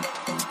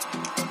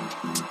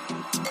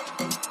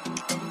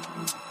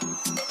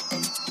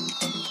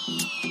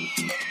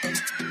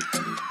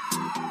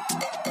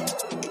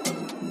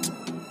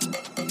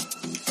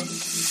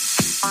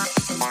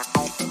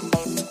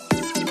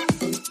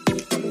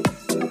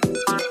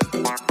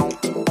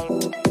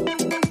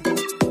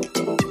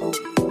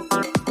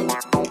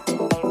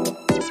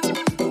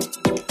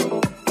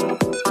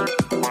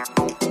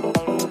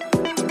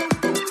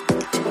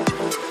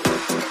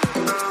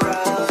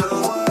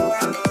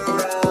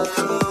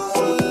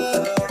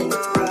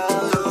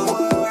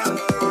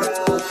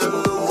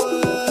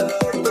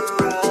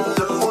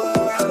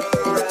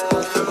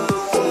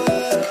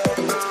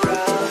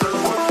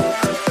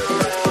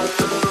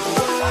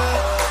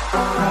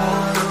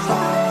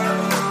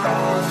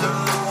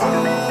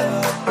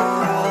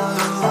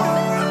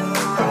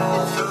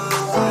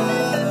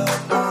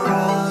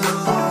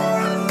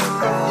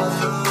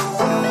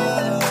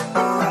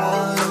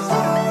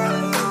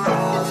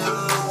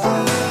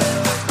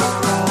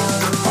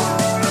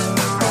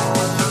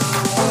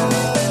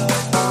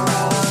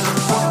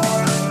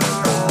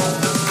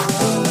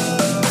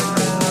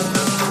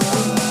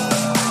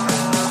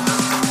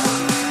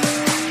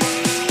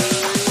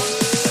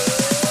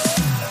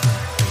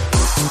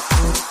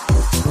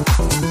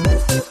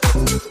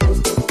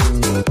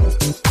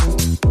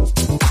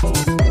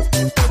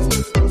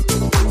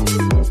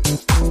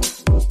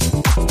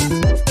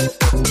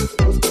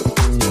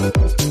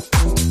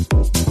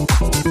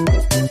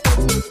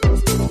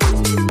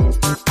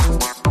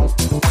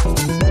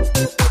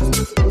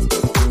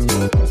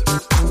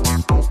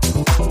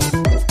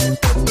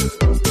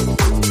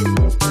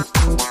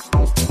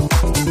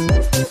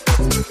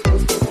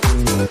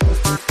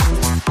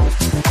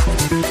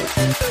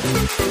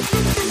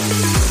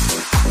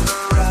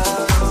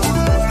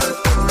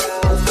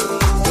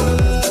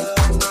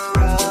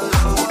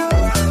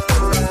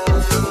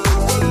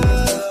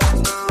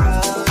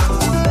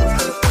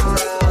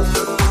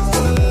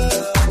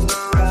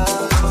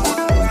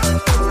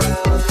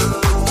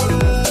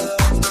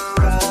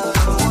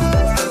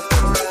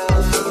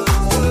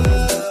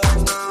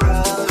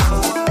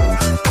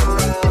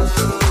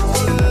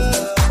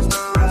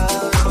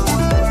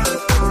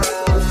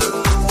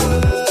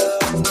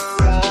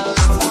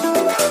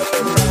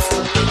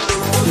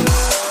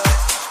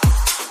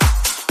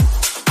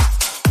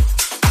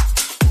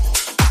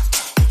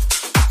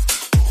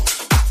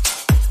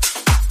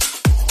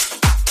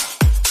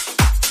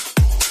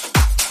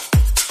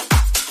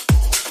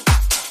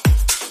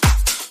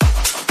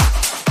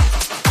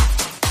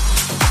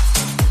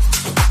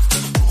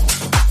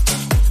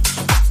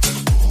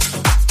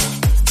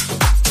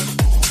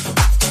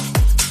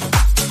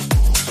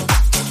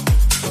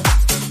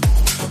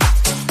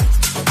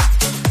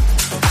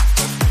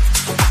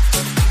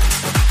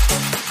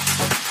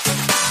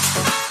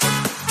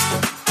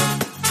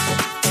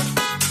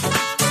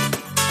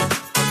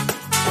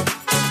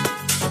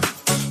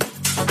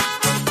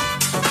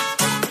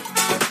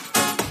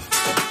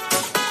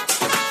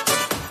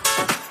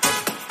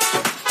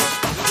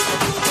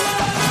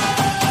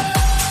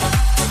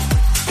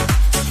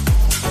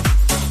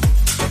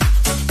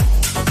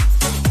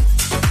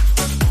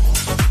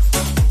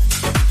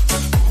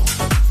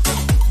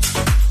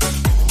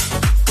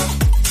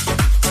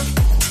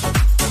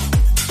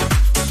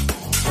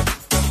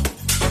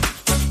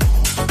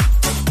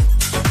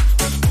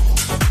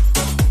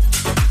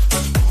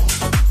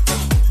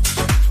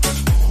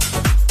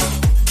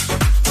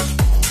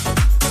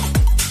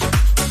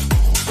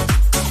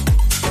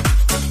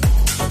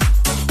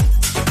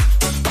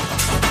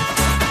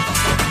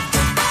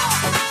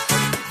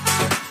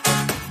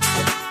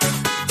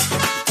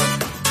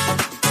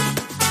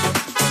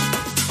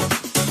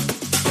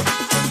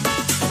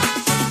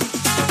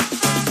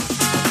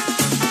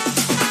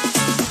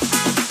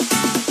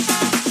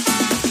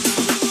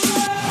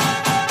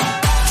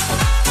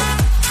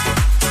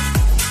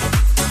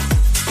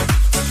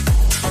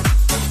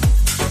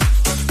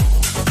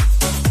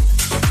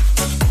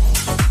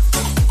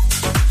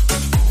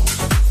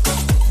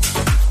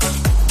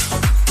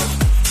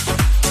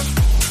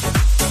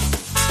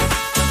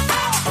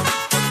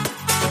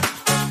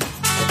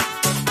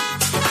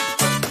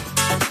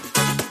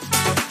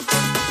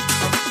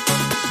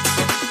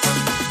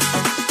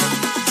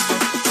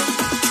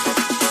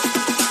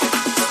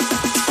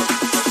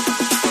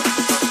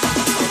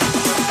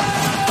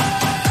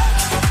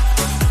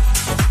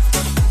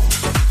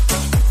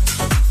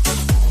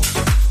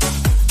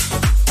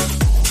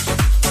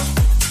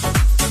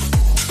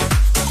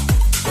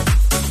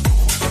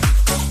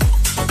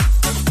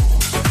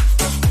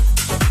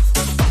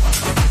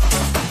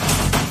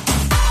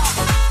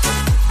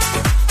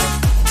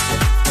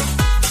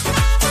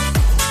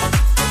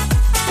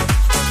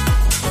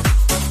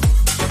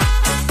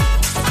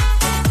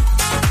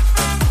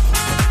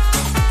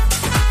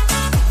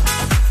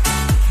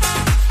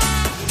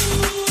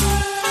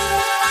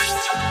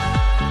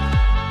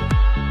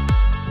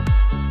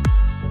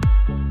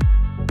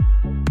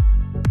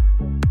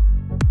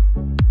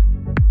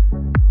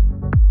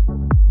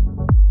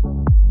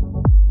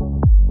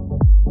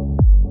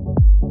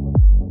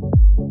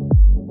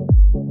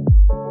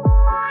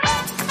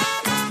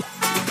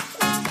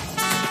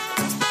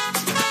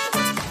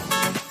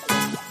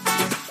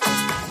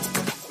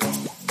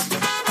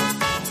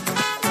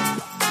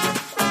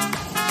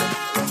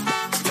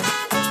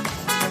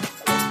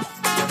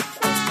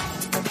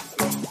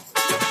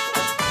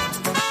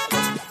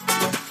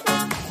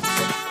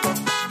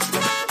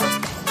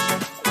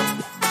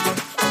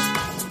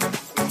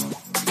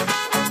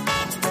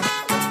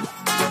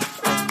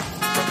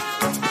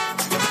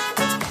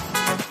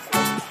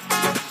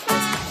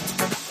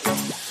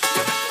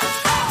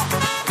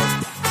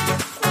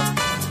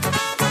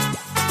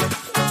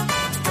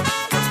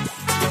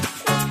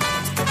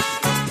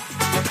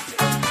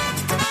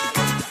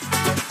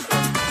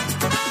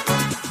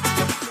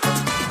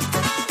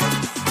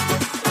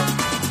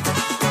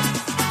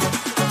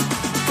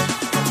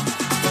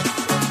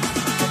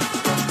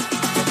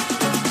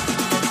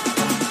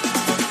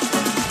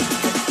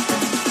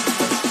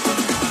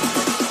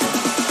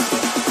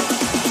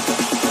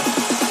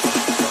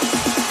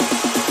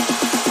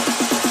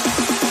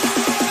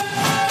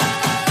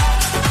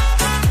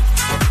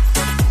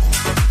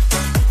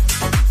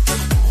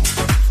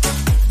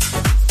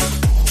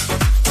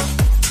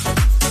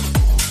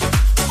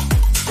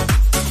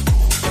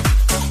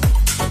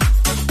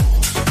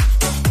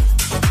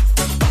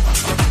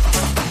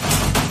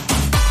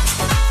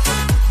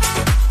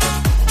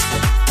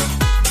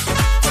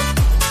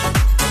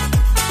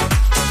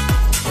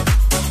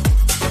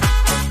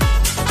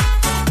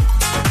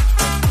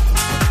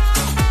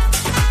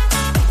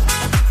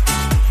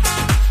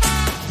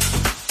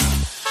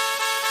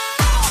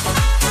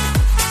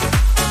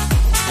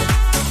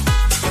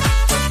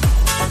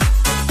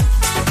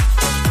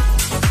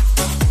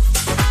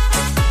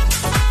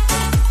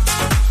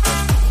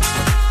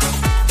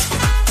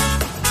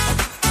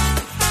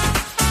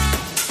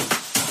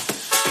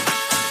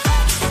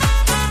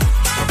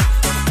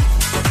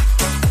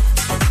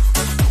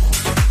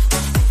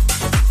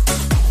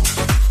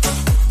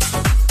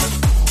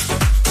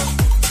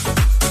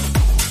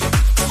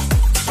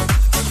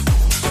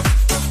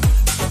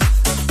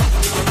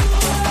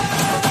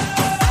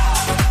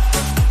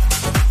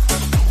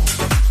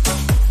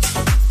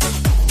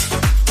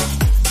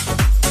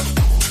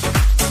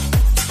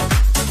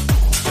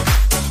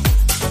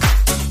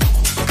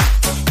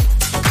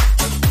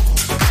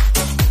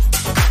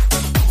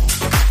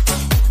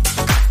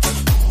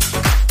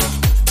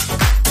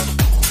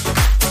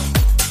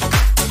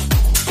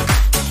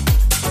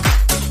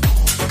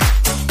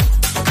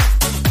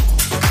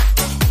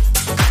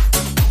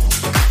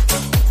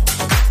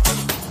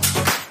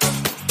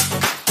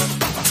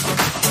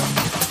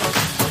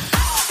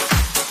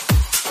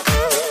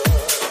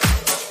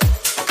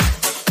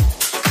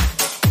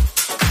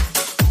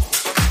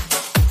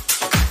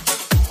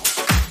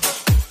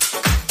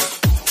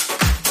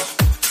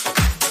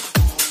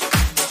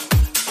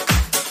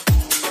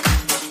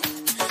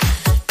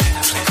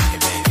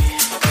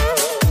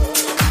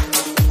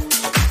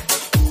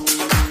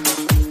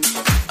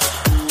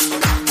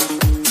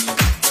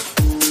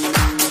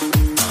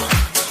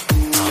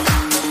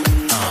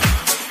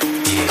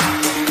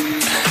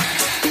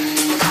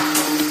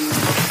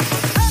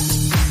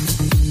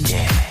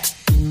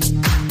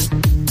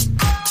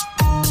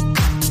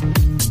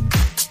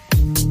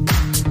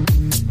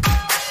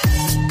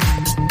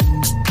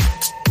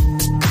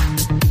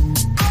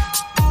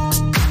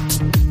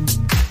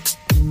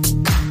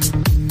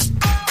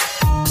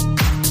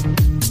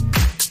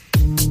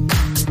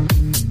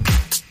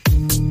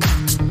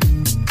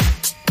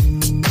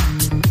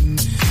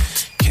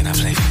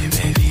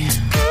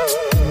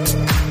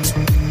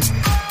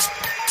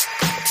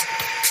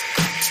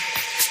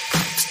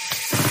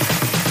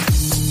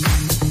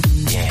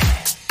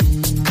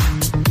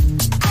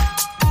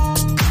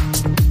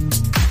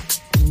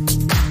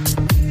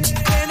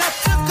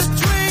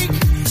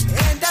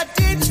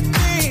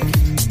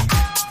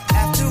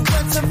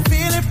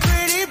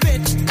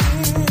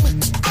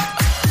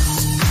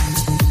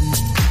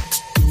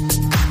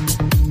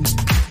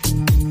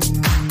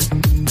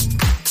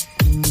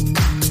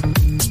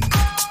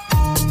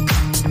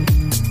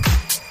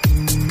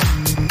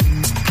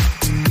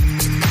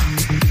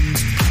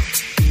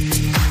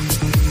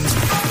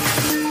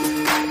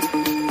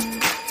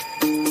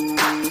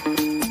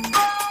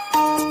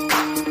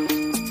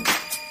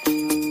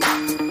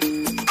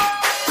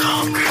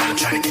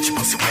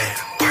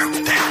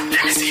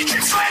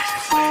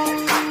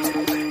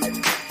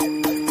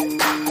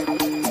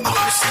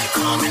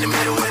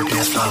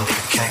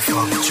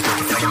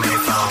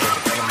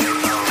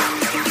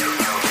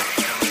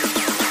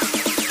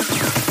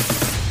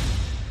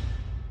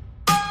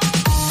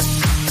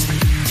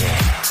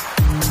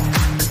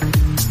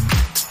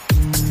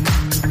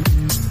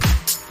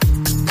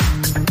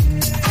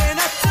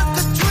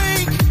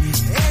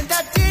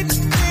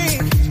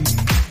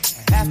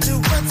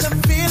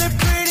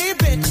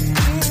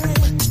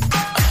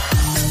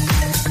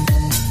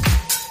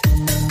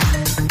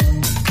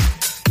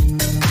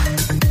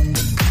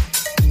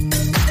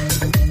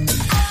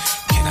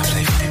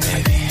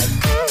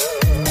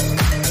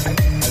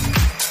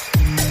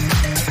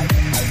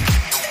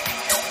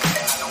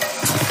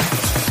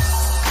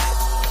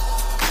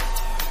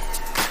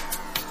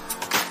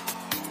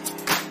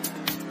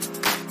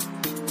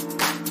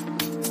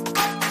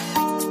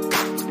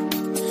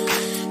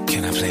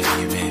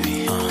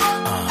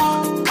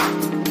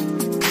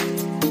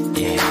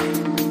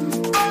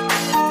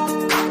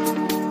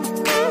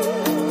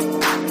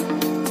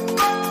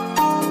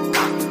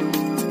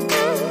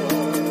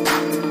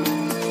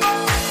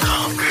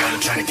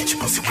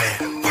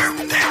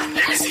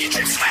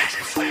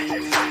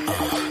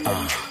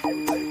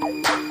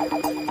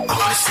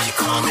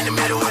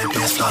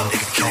 slow.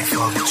 Nigga can't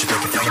fuck with you, they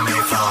can fake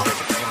me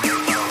fall.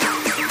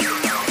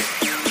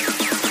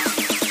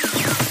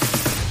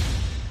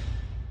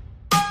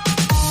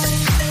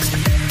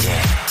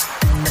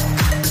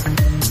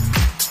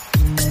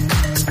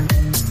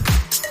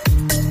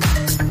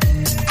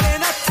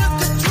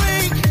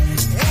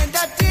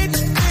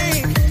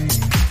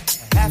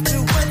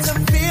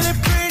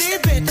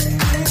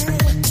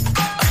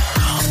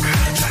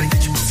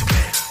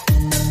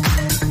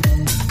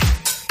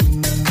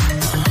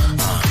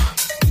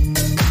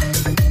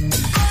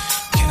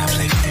 Can I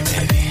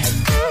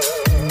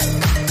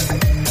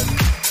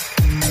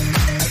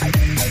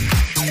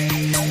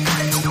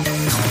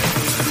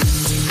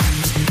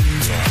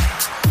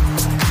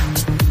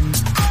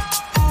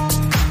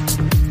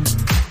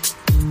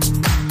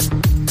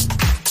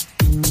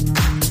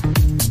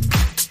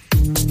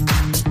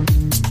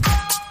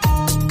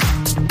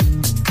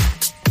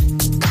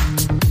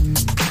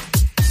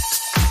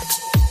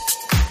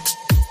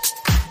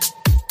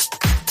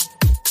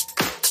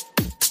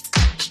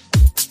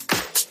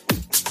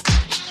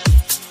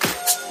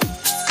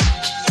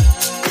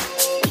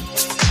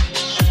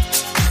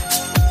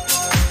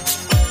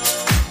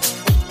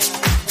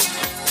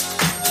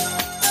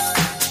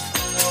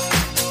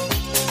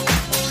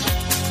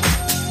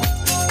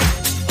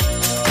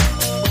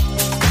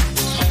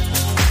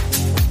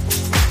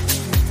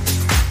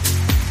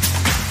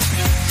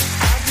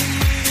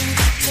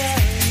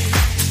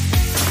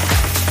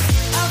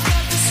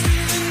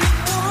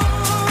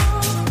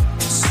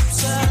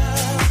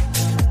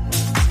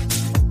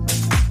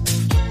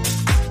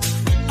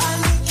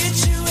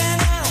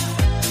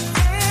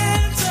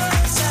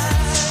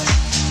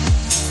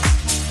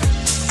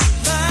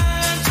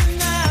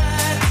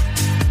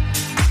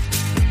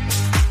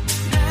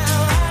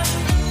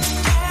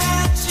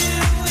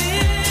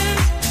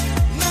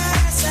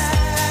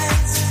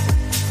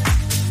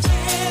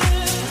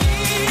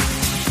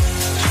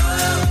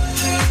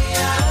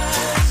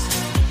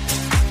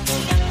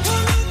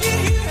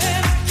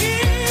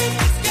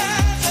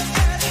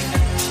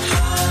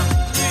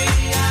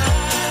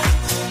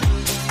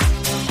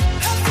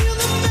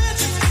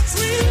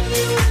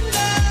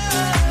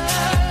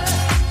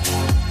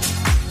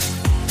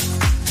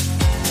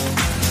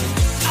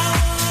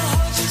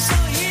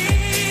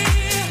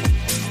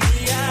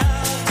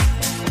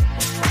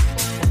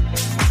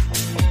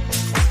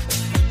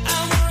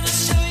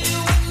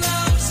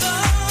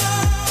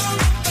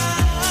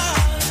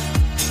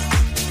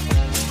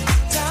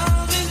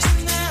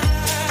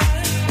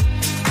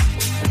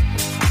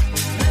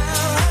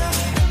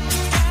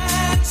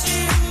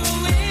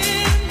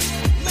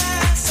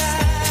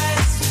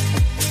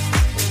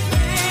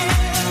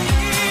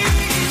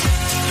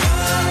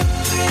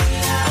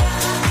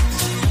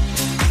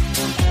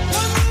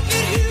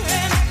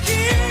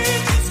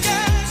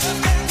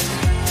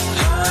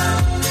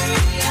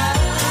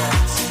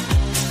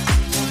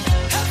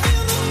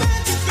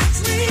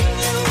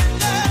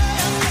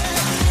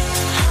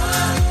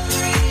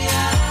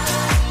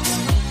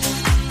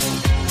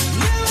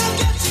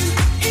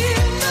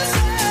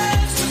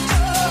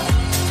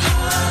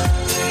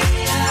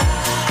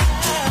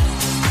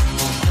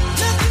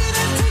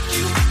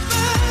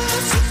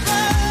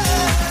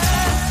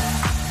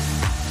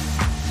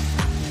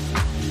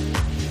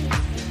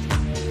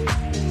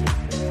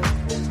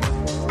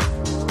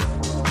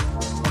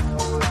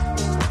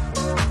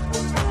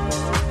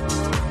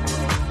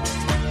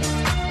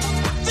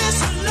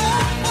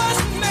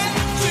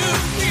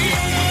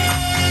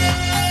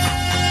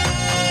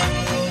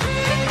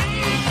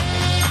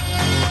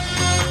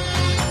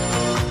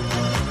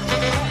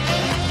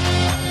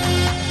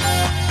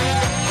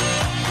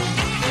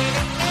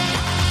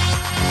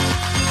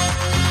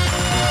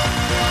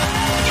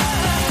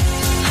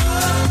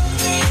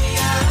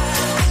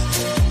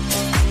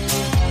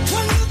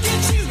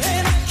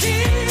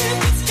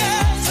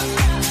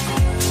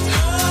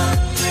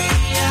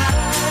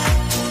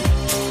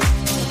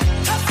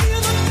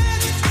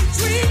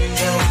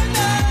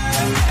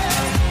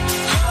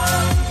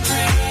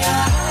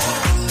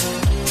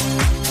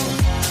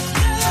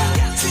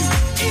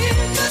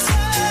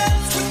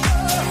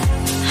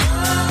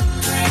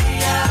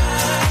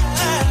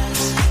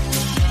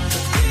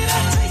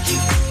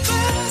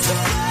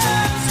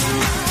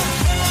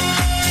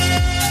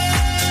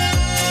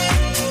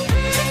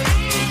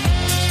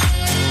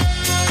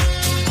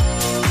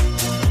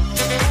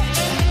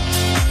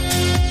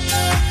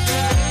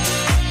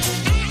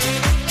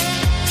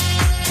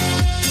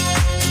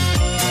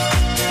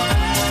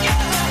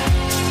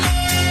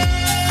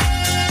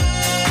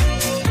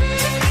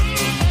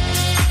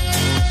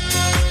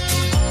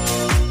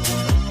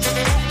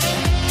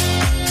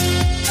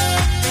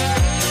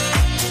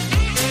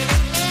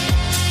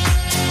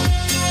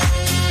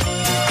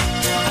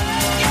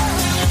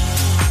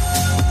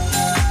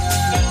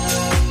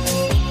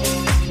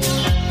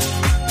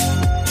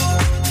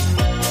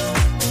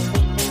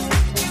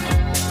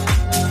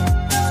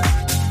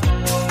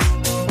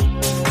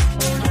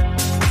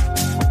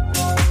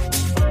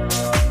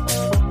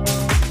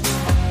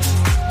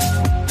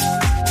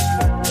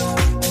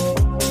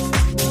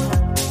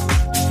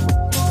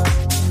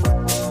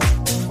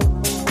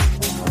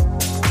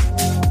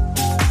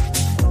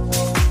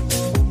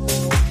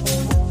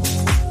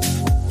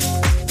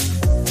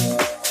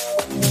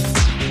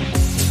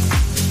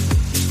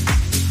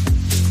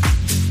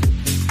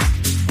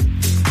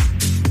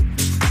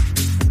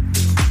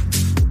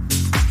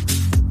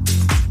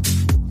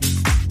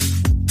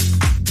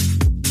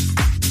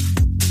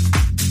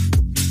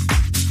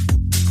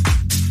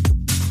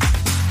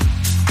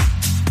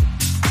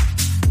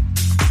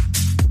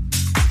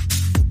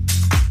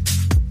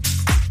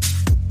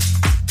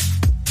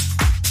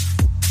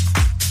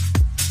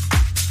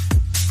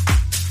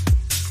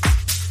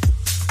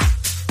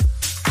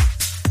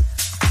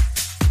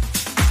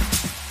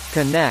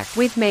Connect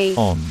with me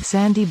on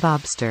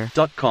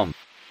sandybobster.com.